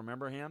Charbonnet,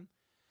 remember him?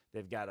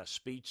 They've got a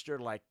speedster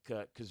like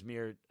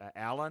Kazmir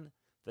Allen.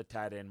 The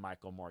tight end,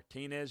 Michael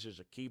Martinez, is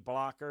a key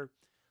blocker.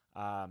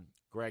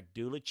 Greg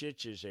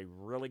Dulicic is a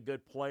really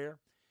good player.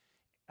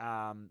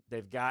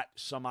 They've got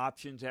some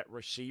options at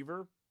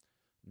receiver.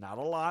 Not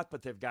a lot,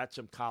 but they've got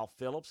some. Kyle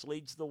Phillips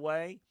leads the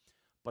way.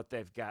 But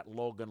they've got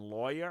Logan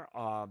Lawyer.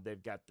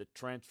 They've got the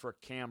transfer,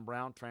 Cam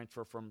Brown,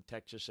 transfer from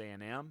Texas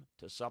A&M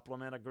to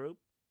supplement a group.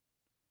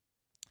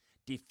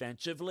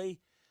 Defensively,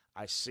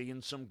 I see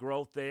some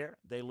growth there.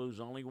 They lose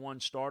only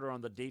one starter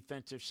on the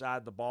defensive side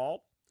of the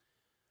ball.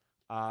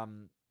 But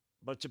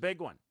it's a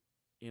big one.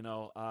 You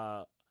know,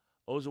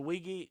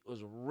 Ozawigi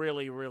was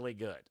really, really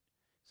good.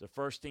 He's a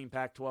first-team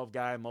Pac-12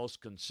 guy, most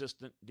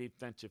consistent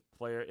defensive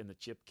player in the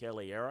Chip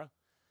Kelly era.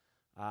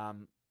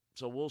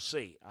 So we'll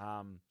see.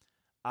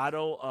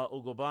 Ado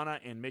Ugobana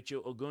and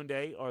Mitchell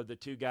Ogunde are the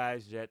 2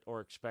 guys that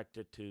are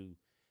expected to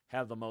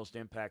have the most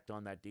impact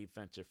on that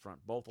defensive front.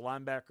 Both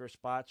linebacker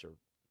spots are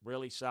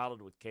really solid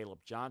with Caleb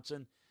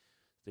Johnson.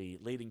 The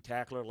leading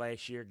tackler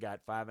last year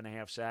got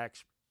 5.5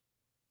 sacks.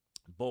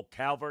 Bo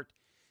Calvert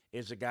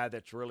is a guy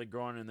that's really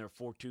growing in their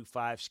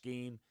 4-2-5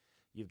 scheme.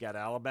 You've got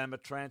Alabama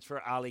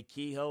transfer Ali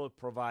Kehoe, who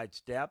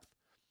provides depth.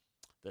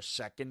 The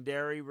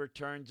secondary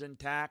returns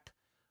intact.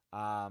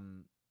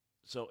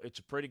 So it's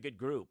a pretty good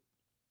group.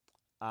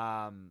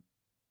 The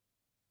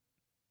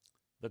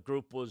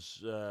group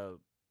was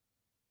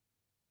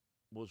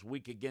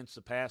weak against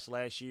the pass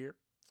last year.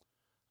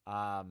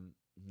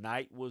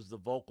 Knight was the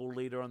vocal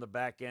leader on the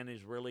back end.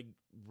 He's really,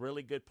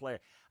 really good player.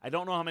 I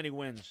don't know how many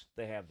wins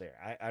they have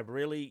there. I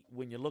really,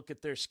 when you look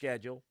at their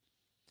schedule,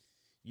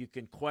 you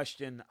can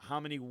question how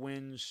many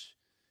wins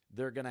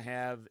they're going to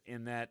have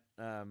in that.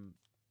 I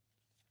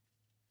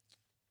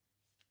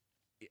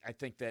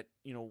think that,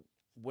 you know,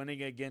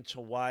 winning against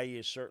Hawaii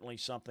is certainly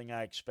something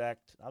I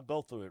expect. I'll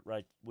go through it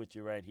right with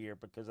you right here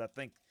because I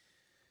think,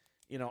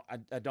 you know,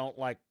 I don't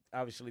like,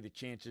 obviously, the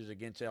chances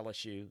against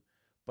LSU,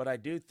 but I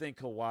do think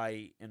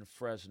Hawaii and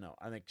Fresno.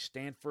 I think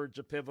Stanford's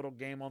a pivotal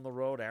game on the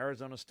road.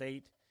 Arizona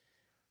State.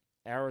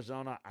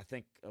 Arizona, I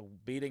think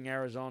beating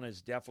Arizona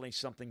is definitely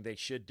something they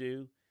should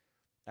do.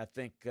 I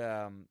think,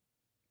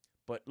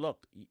 but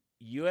look,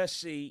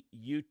 USC,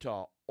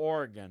 Utah,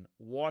 Oregon,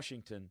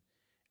 Washington,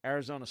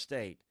 Arizona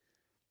State,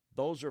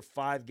 those are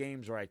 5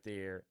 games right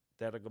there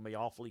that are going to be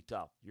awfully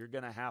tough. You're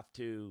going to have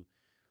to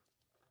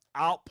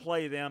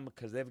outplay them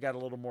because they've got a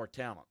little more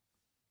talent.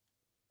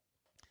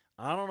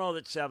 I don't know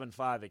that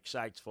 7-5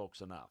 excites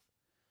folks enough.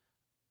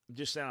 I'm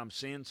just saying I'm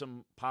seeing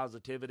some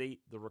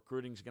positivity. The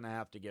recruiting's going to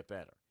have to get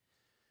better.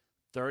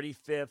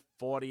 35th,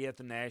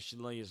 40th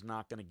nationally is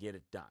not going to get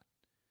it done.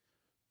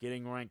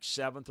 Getting ranked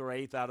 7th or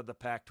 8th out of the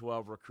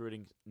Pac-12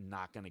 recruiting,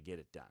 not going to get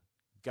it done.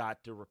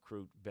 Got to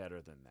recruit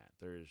better than that.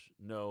 There's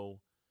no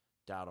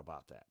doubt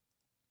about that.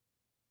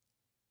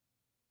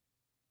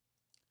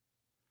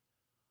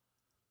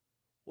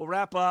 We'll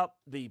wrap up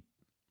the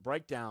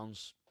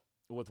breakdowns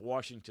with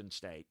Washington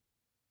State.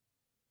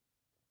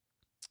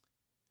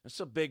 It's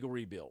a big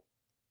rebuild.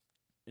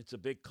 It's a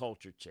big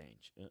culture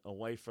change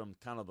away from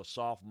kind of the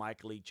soft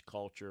Mike Leach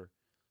culture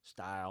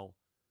style.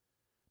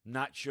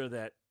 Not sure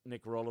that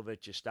Nick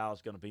Rolovich's style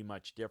is going to be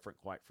much different,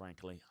 quite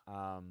frankly.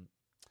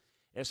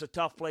 It's a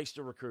tough place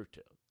to recruit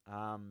to.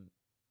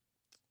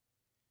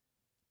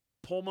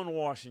 Pullman,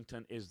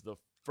 Washington is the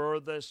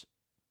furthest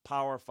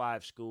Power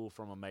 5 school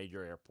from a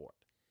major airport.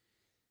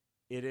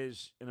 It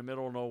is in the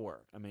middle of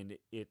nowhere. I mean,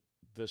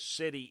 the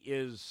city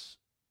is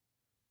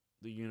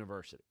the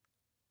university.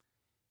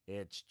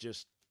 It's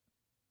just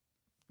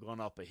going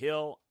up a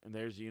hill, and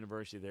there's the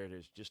university there.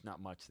 There's just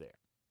not much there.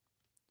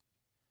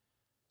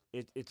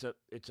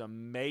 It's a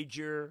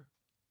major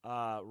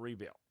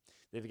rebuild.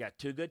 They've got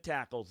two good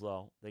tackles,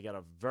 though. They got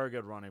a very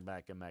good running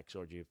back in Max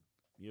Orji. If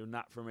you're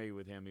not familiar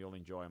with him, you'll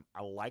enjoy him.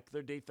 I like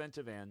their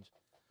defensive ends.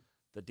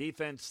 The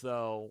defense,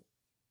 though,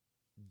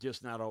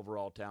 just not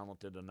overall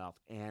talented enough,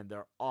 and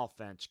their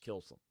offense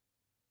kills them.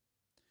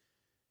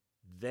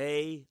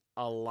 They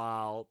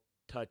allow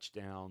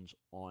touchdowns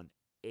on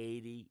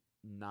 89%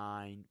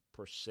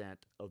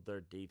 of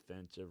their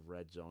defensive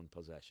red zone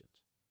possessions.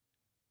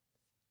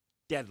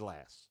 Dead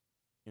last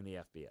in the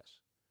FBS.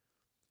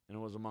 And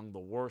it was among the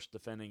worst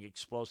defending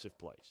explosive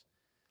plays.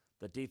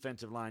 The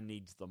defensive line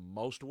needs the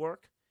most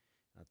work.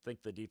 I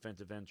think the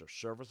defensive ends are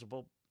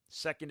serviceable.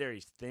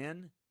 Secondary's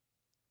thin.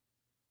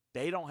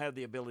 They don't have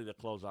the ability to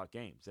close out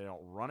games. They don't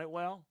run it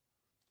well.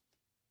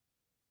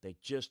 They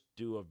just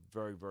do a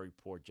very, very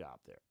poor job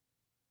there.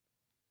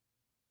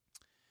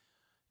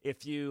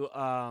 If you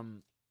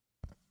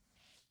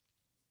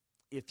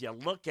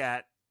look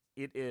at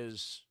it,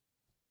 is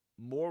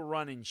more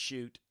run and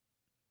shoot.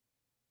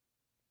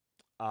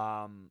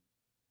 Has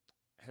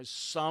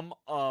some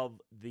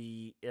of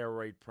the air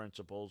raid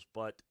principles,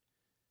 but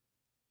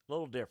a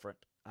little different.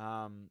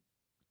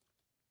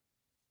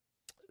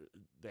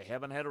 They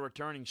haven't had a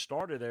returning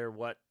starter there,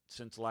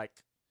 since like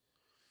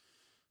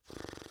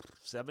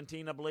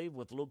 17, I believe,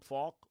 with Luke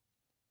Falk.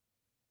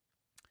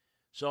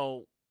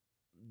 So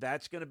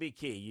that's going to be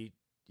key.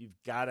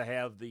 You've got to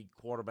have the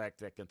quarterback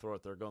that can throw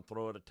it. They're going to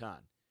throw it a ton.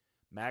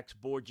 Max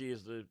Borgi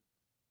is the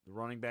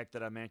running back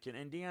that I mentioned.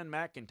 And Deion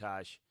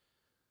McIntosh,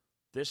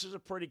 this is a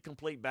pretty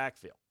complete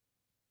backfield.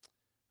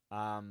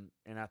 And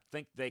I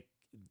think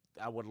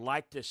I would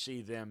like to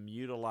see them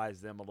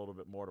utilize them a little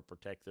bit more to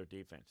protect their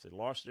defense. They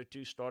lost their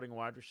two starting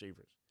wide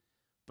receivers,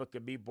 but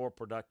could be more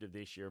productive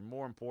this year.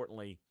 More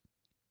importantly,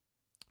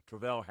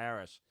 Travell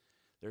Harris,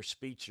 their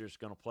speedster, is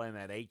going to play in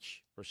that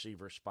H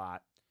receiver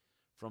spot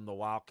from the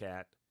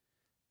Wildcat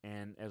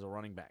and as a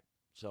running back.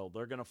 So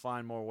they're going to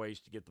find more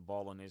ways to get the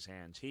ball in his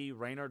hands.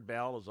 Raynard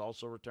Bell, is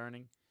also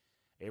returning.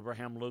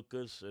 Abraham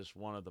Lucas is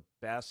one of the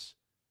best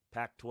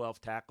Pac-12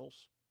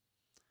 tackles.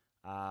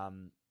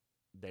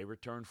 They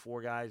returned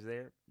 4 guys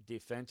there.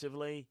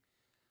 Defensively,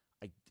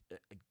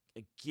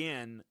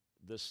 again,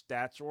 the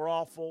stats were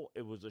awful.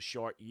 It was a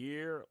short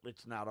year.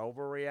 Let's not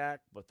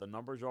overreact, but the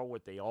numbers are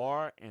what they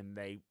are, and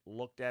they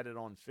looked at it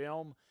on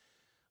film.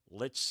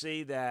 Let's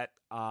see that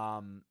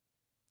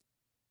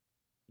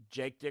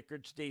Jake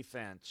Dickert's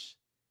defense,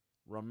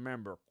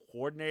 remember,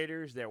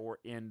 coordinators that were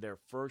in their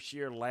first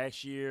year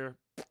last year,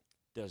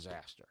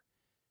 disaster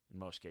in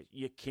most cases.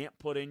 You can't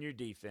put in your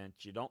defense.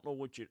 You don't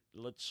know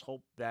let's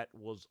hope that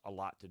was a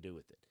lot to do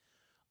with it.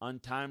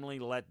 Untimely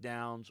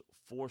letdowns,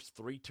 forced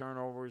 3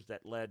 turnovers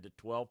that led to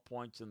 12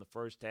 points in the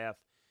first half,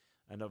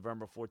 a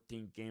November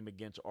 14th game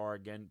against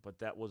Oregon, but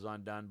that was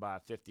undone by a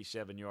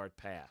 57-yard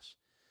pass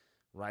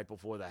right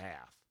before the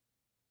half.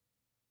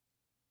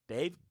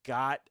 They've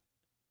got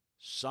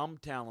some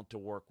talent to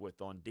work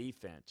with on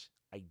defense.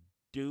 I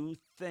do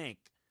think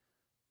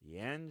the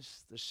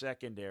ends, the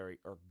secondary,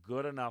 are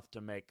good enough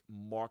to make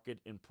marked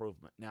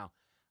improvement. Now,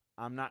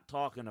 I'm not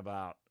talking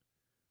about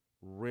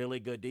really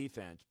good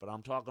defense, but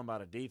I'm talking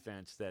about a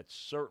defense that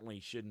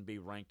certainly shouldn't be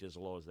ranked as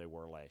low as they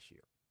were last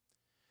year.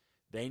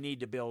 They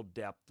need to build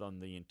depth on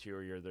the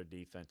interior of their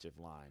defensive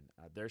line.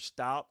 They're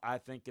stout, I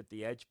think, at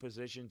the edge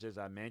positions, as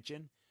I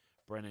mentioned.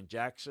 Brennan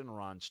Jackson,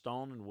 Ron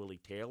Stone, and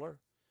Willie Taylor.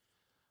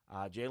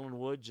 Jalen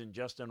Woods and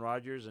Justin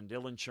Rogers and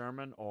Dylan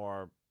Sherman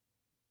are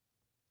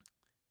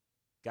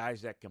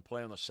guys that can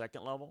play on the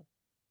second level.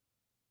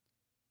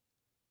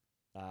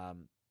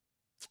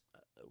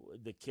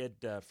 The kid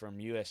from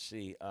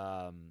USC,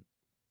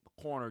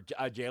 corner,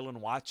 Jalen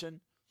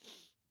Watson,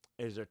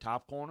 is their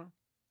top corner.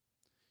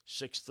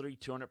 6'3",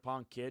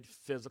 200-pound kid,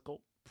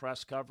 physical,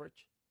 press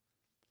coverage.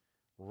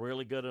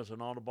 Really good as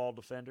an on-the-ball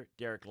defender.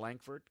 Derek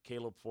Langford,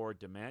 Caleb Ford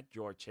DeMent,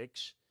 George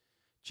Hicks,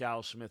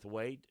 Charles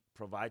Smith-Wade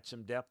provide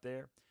some depth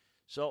there.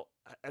 So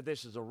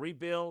this is a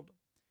rebuild,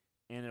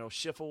 and it'll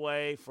shift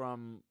away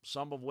from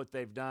some of what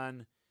they've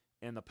done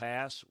in the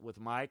past with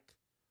Mike.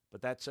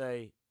 But that's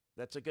a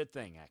good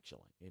thing,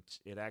 actually.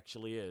 It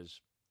actually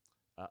is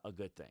a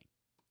good thing.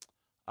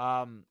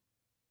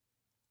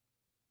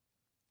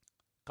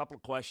 Couple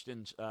of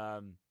questions.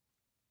 Spartan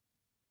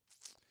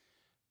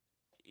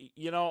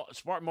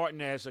Martin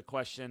has a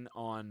question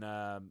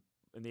on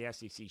in the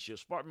SEC show.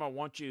 Spartan Martin,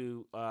 why don't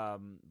you,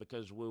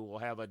 because we will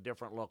have a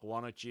different look,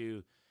 why don't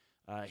you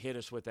hit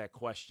us with that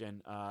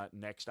question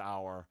next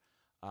hour?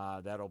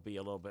 That'll be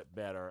a little bit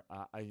better.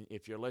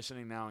 If you're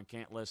listening now and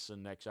can't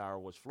listen next hour,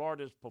 was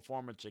Florida's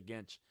performance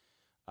against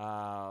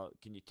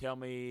can you tell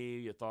me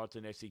your thoughts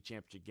on the SEC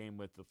championship game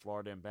with the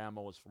Florida and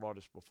Bama? Was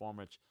Florida's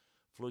performance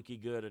fluky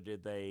good, or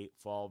did they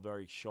fall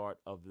very short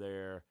of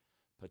their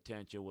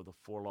potential with a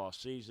 4-loss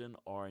season?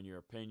 Or in your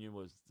opinion,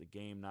 was the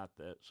game not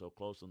that so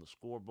close on the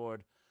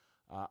scoreboard?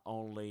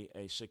 Only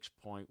a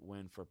 6-point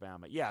win for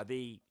Bama. Yeah,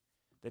 they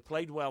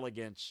played well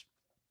against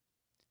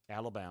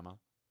Alabama.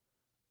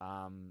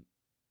 I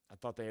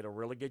thought they had a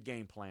really good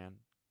game plan.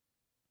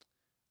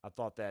 I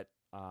thought that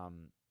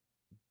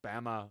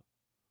Bama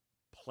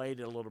played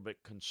it a little bit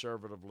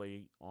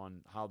conservatively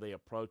on how they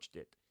approached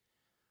it.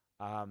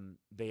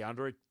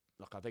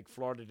 Look, I think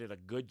Florida did a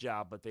good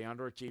job, but they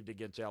underachieved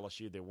against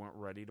LSU. They weren't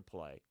ready to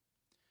play.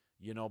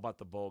 You know about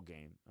the bowl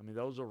game. I mean,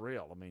 those are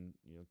real. I mean,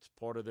 it's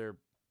part of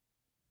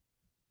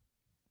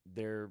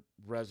their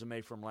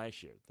resume from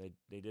last year.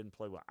 They didn't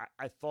play well.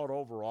 I thought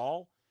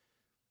overall,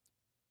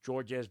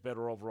 Georgia has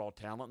better overall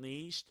talent in the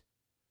East.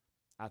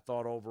 I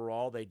thought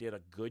overall they did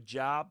a good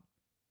job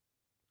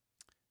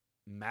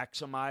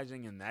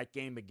maximizing in that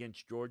game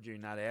against Georgia. You're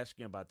not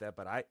asking about that,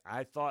 but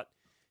I thought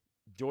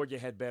Georgia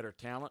had better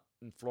talent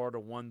and Florida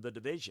won the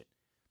division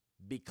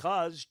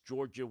because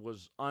Georgia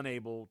was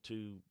unable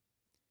to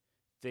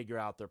figure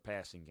out their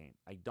passing game.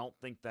 I don't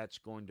think that's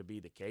going to be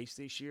the case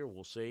this year.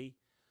 We'll see.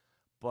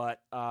 But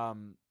I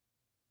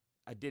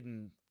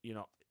didn't,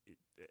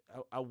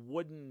 I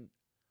wouldn't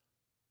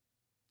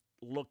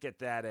look at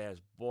that as,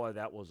 boy,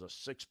 that was a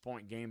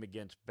 6-point game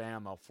against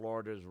Bama.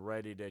 Florida's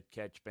ready to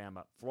catch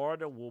Bama.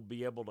 Florida will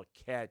be able to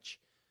catch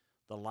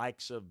the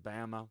likes of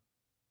Bama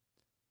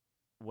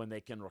when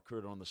they can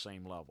recruit on the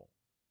same level.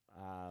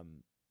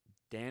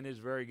 Dan is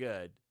very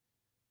good,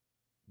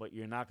 but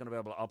you're not going to be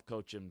able to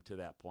upcoach him to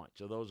that point.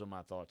 So those are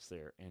my thoughts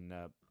there, and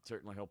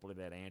certainly hopefully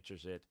that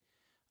answers it.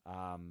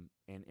 And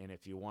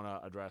if you want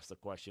to address the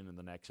question in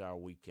the next hour,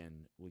 we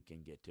can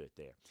get to it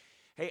there.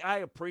 Hey, I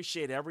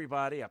appreciate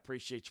everybody. I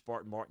appreciate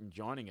Spartan Martin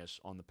joining us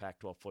on the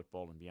Pac-12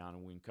 Football and Beyond,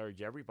 and we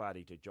encourage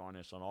everybody to join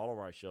us on all of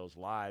our shows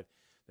live,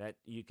 that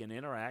you can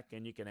interact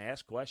and you can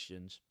ask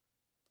questions,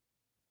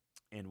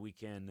 and we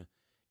can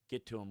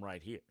get to them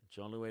right here. It's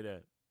the only way to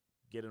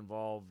get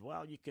involved.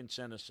 Well, you can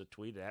send us a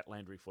tweet at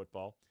Landry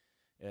Football,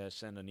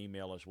 send an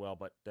email as well,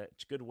 but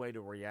it's a good way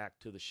to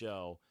react to the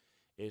show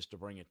is to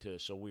bring it to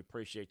us. So we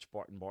appreciate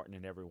Spartan Martin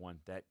and everyone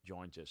that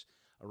joins us.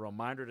 A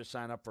reminder to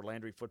sign up for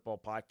Landry Football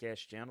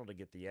Podcast channel to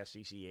get the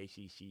SEC,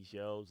 ACC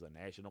shows, the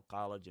National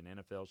College and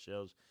NFL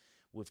shows.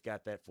 We've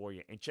got that for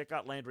you. And check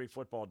out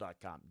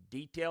LandryFootball.com.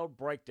 Detailed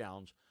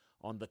breakdowns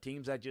on the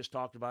teams I just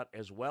talked about,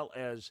 as well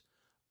as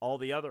all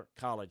the other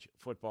college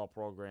football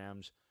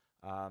programs.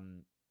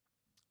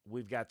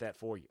 We've got that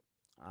for you.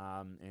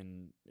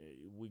 And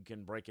we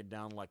can break it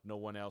down like no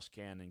one else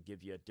can and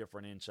give you a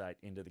different insight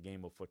into the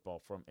game of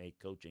football from a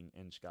coaching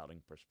and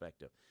scouting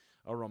perspective.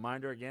 A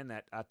reminder again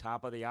that at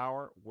top of the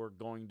hour, we're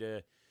going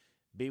to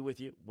be with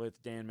you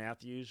with Dan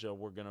Matthews.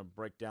 We're going to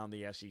break down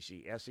the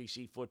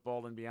SEC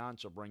football and beyond.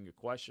 So bring your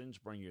questions,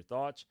 bring your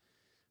thoughts.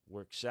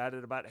 We're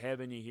excited about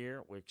having you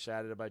here. We're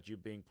excited about you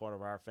being part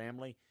of our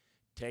family.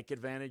 Take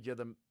advantage of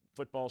the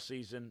football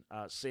season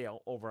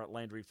sale over at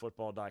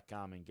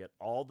LandryFootball.com and get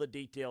all the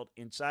detailed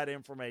inside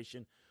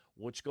information,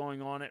 what's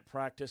going on at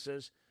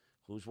practices,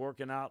 who's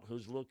working out,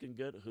 who's looking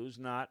good, who's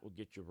not. We'll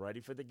get you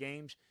ready for the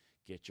games,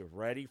 get you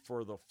ready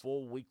for the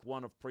full week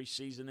 1 of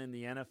preseason in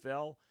the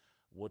NFL,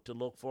 what to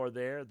look for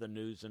there, the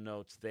news and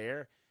notes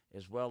there,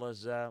 as well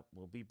as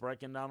we'll be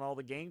breaking down all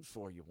the games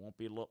for you. Won't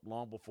be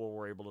long before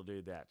we're able to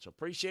do that. So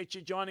appreciate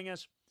you joining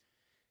us.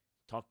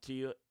 Talk to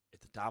you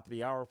at the top of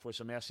the hour for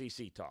some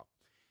SEC talk.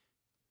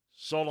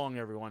 So long,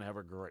 everyone. Have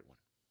a great one.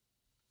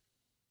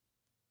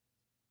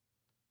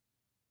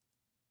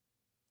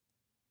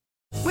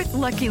 With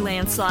Lucky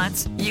Land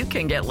Slots, you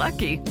can get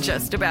lucky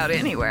just about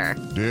anywhere.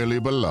 Dearly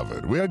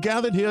beloved, we are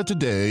gathered here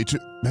today to...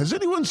 Has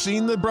anyone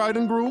seen the bride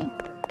and groom?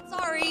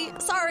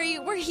 Sorry,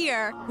 we're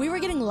here. We were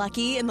getting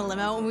lucky in the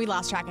limo and we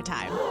lost track of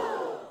time.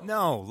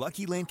 No,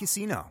 Lucky Land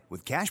Casino,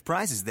 with cash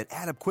prizes that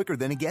add up quicker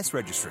than a guest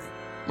registry.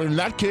 In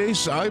that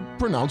case, I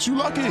pronounce you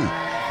lucky.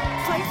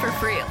 Play for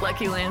free at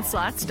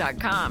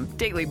LuckyLandSlots.com.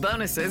 Daily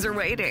bonuses are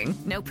waiting.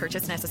 No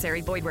purchase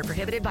necessary. Void where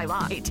prohibited by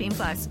law.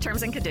 18+.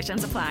 Terms and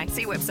conditions apply.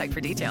 See website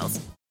for details.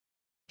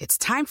 It's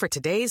time for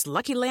today's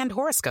Lucky Land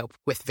horoscope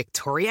with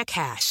Victoria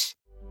Cash.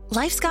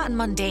 Life's gotten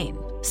mundane,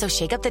 so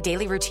shake up the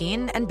daily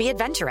routine and be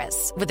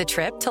adventurous with a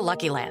trip to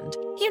Lucky Land.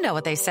 You know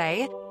what they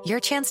say. Your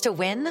chance to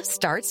win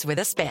starts with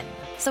a spin.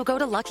 So go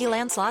to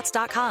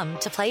LuckyLandSlots.com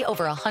to play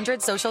over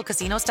 100 social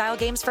casino-style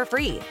games for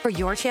free for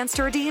your chance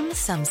to redeem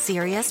some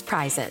serious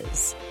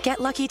prizes. Get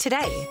lucky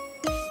today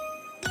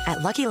at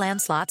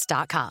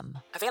LuckyLandSlots.com.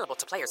 Available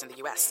to players in the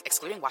U.S.,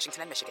 excluding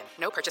Washington and Michigan.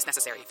 No purchase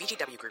necessary.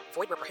 VGW Group.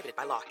 Void where prohibited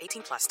by law.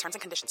 18+. Terms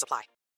and conditions apply.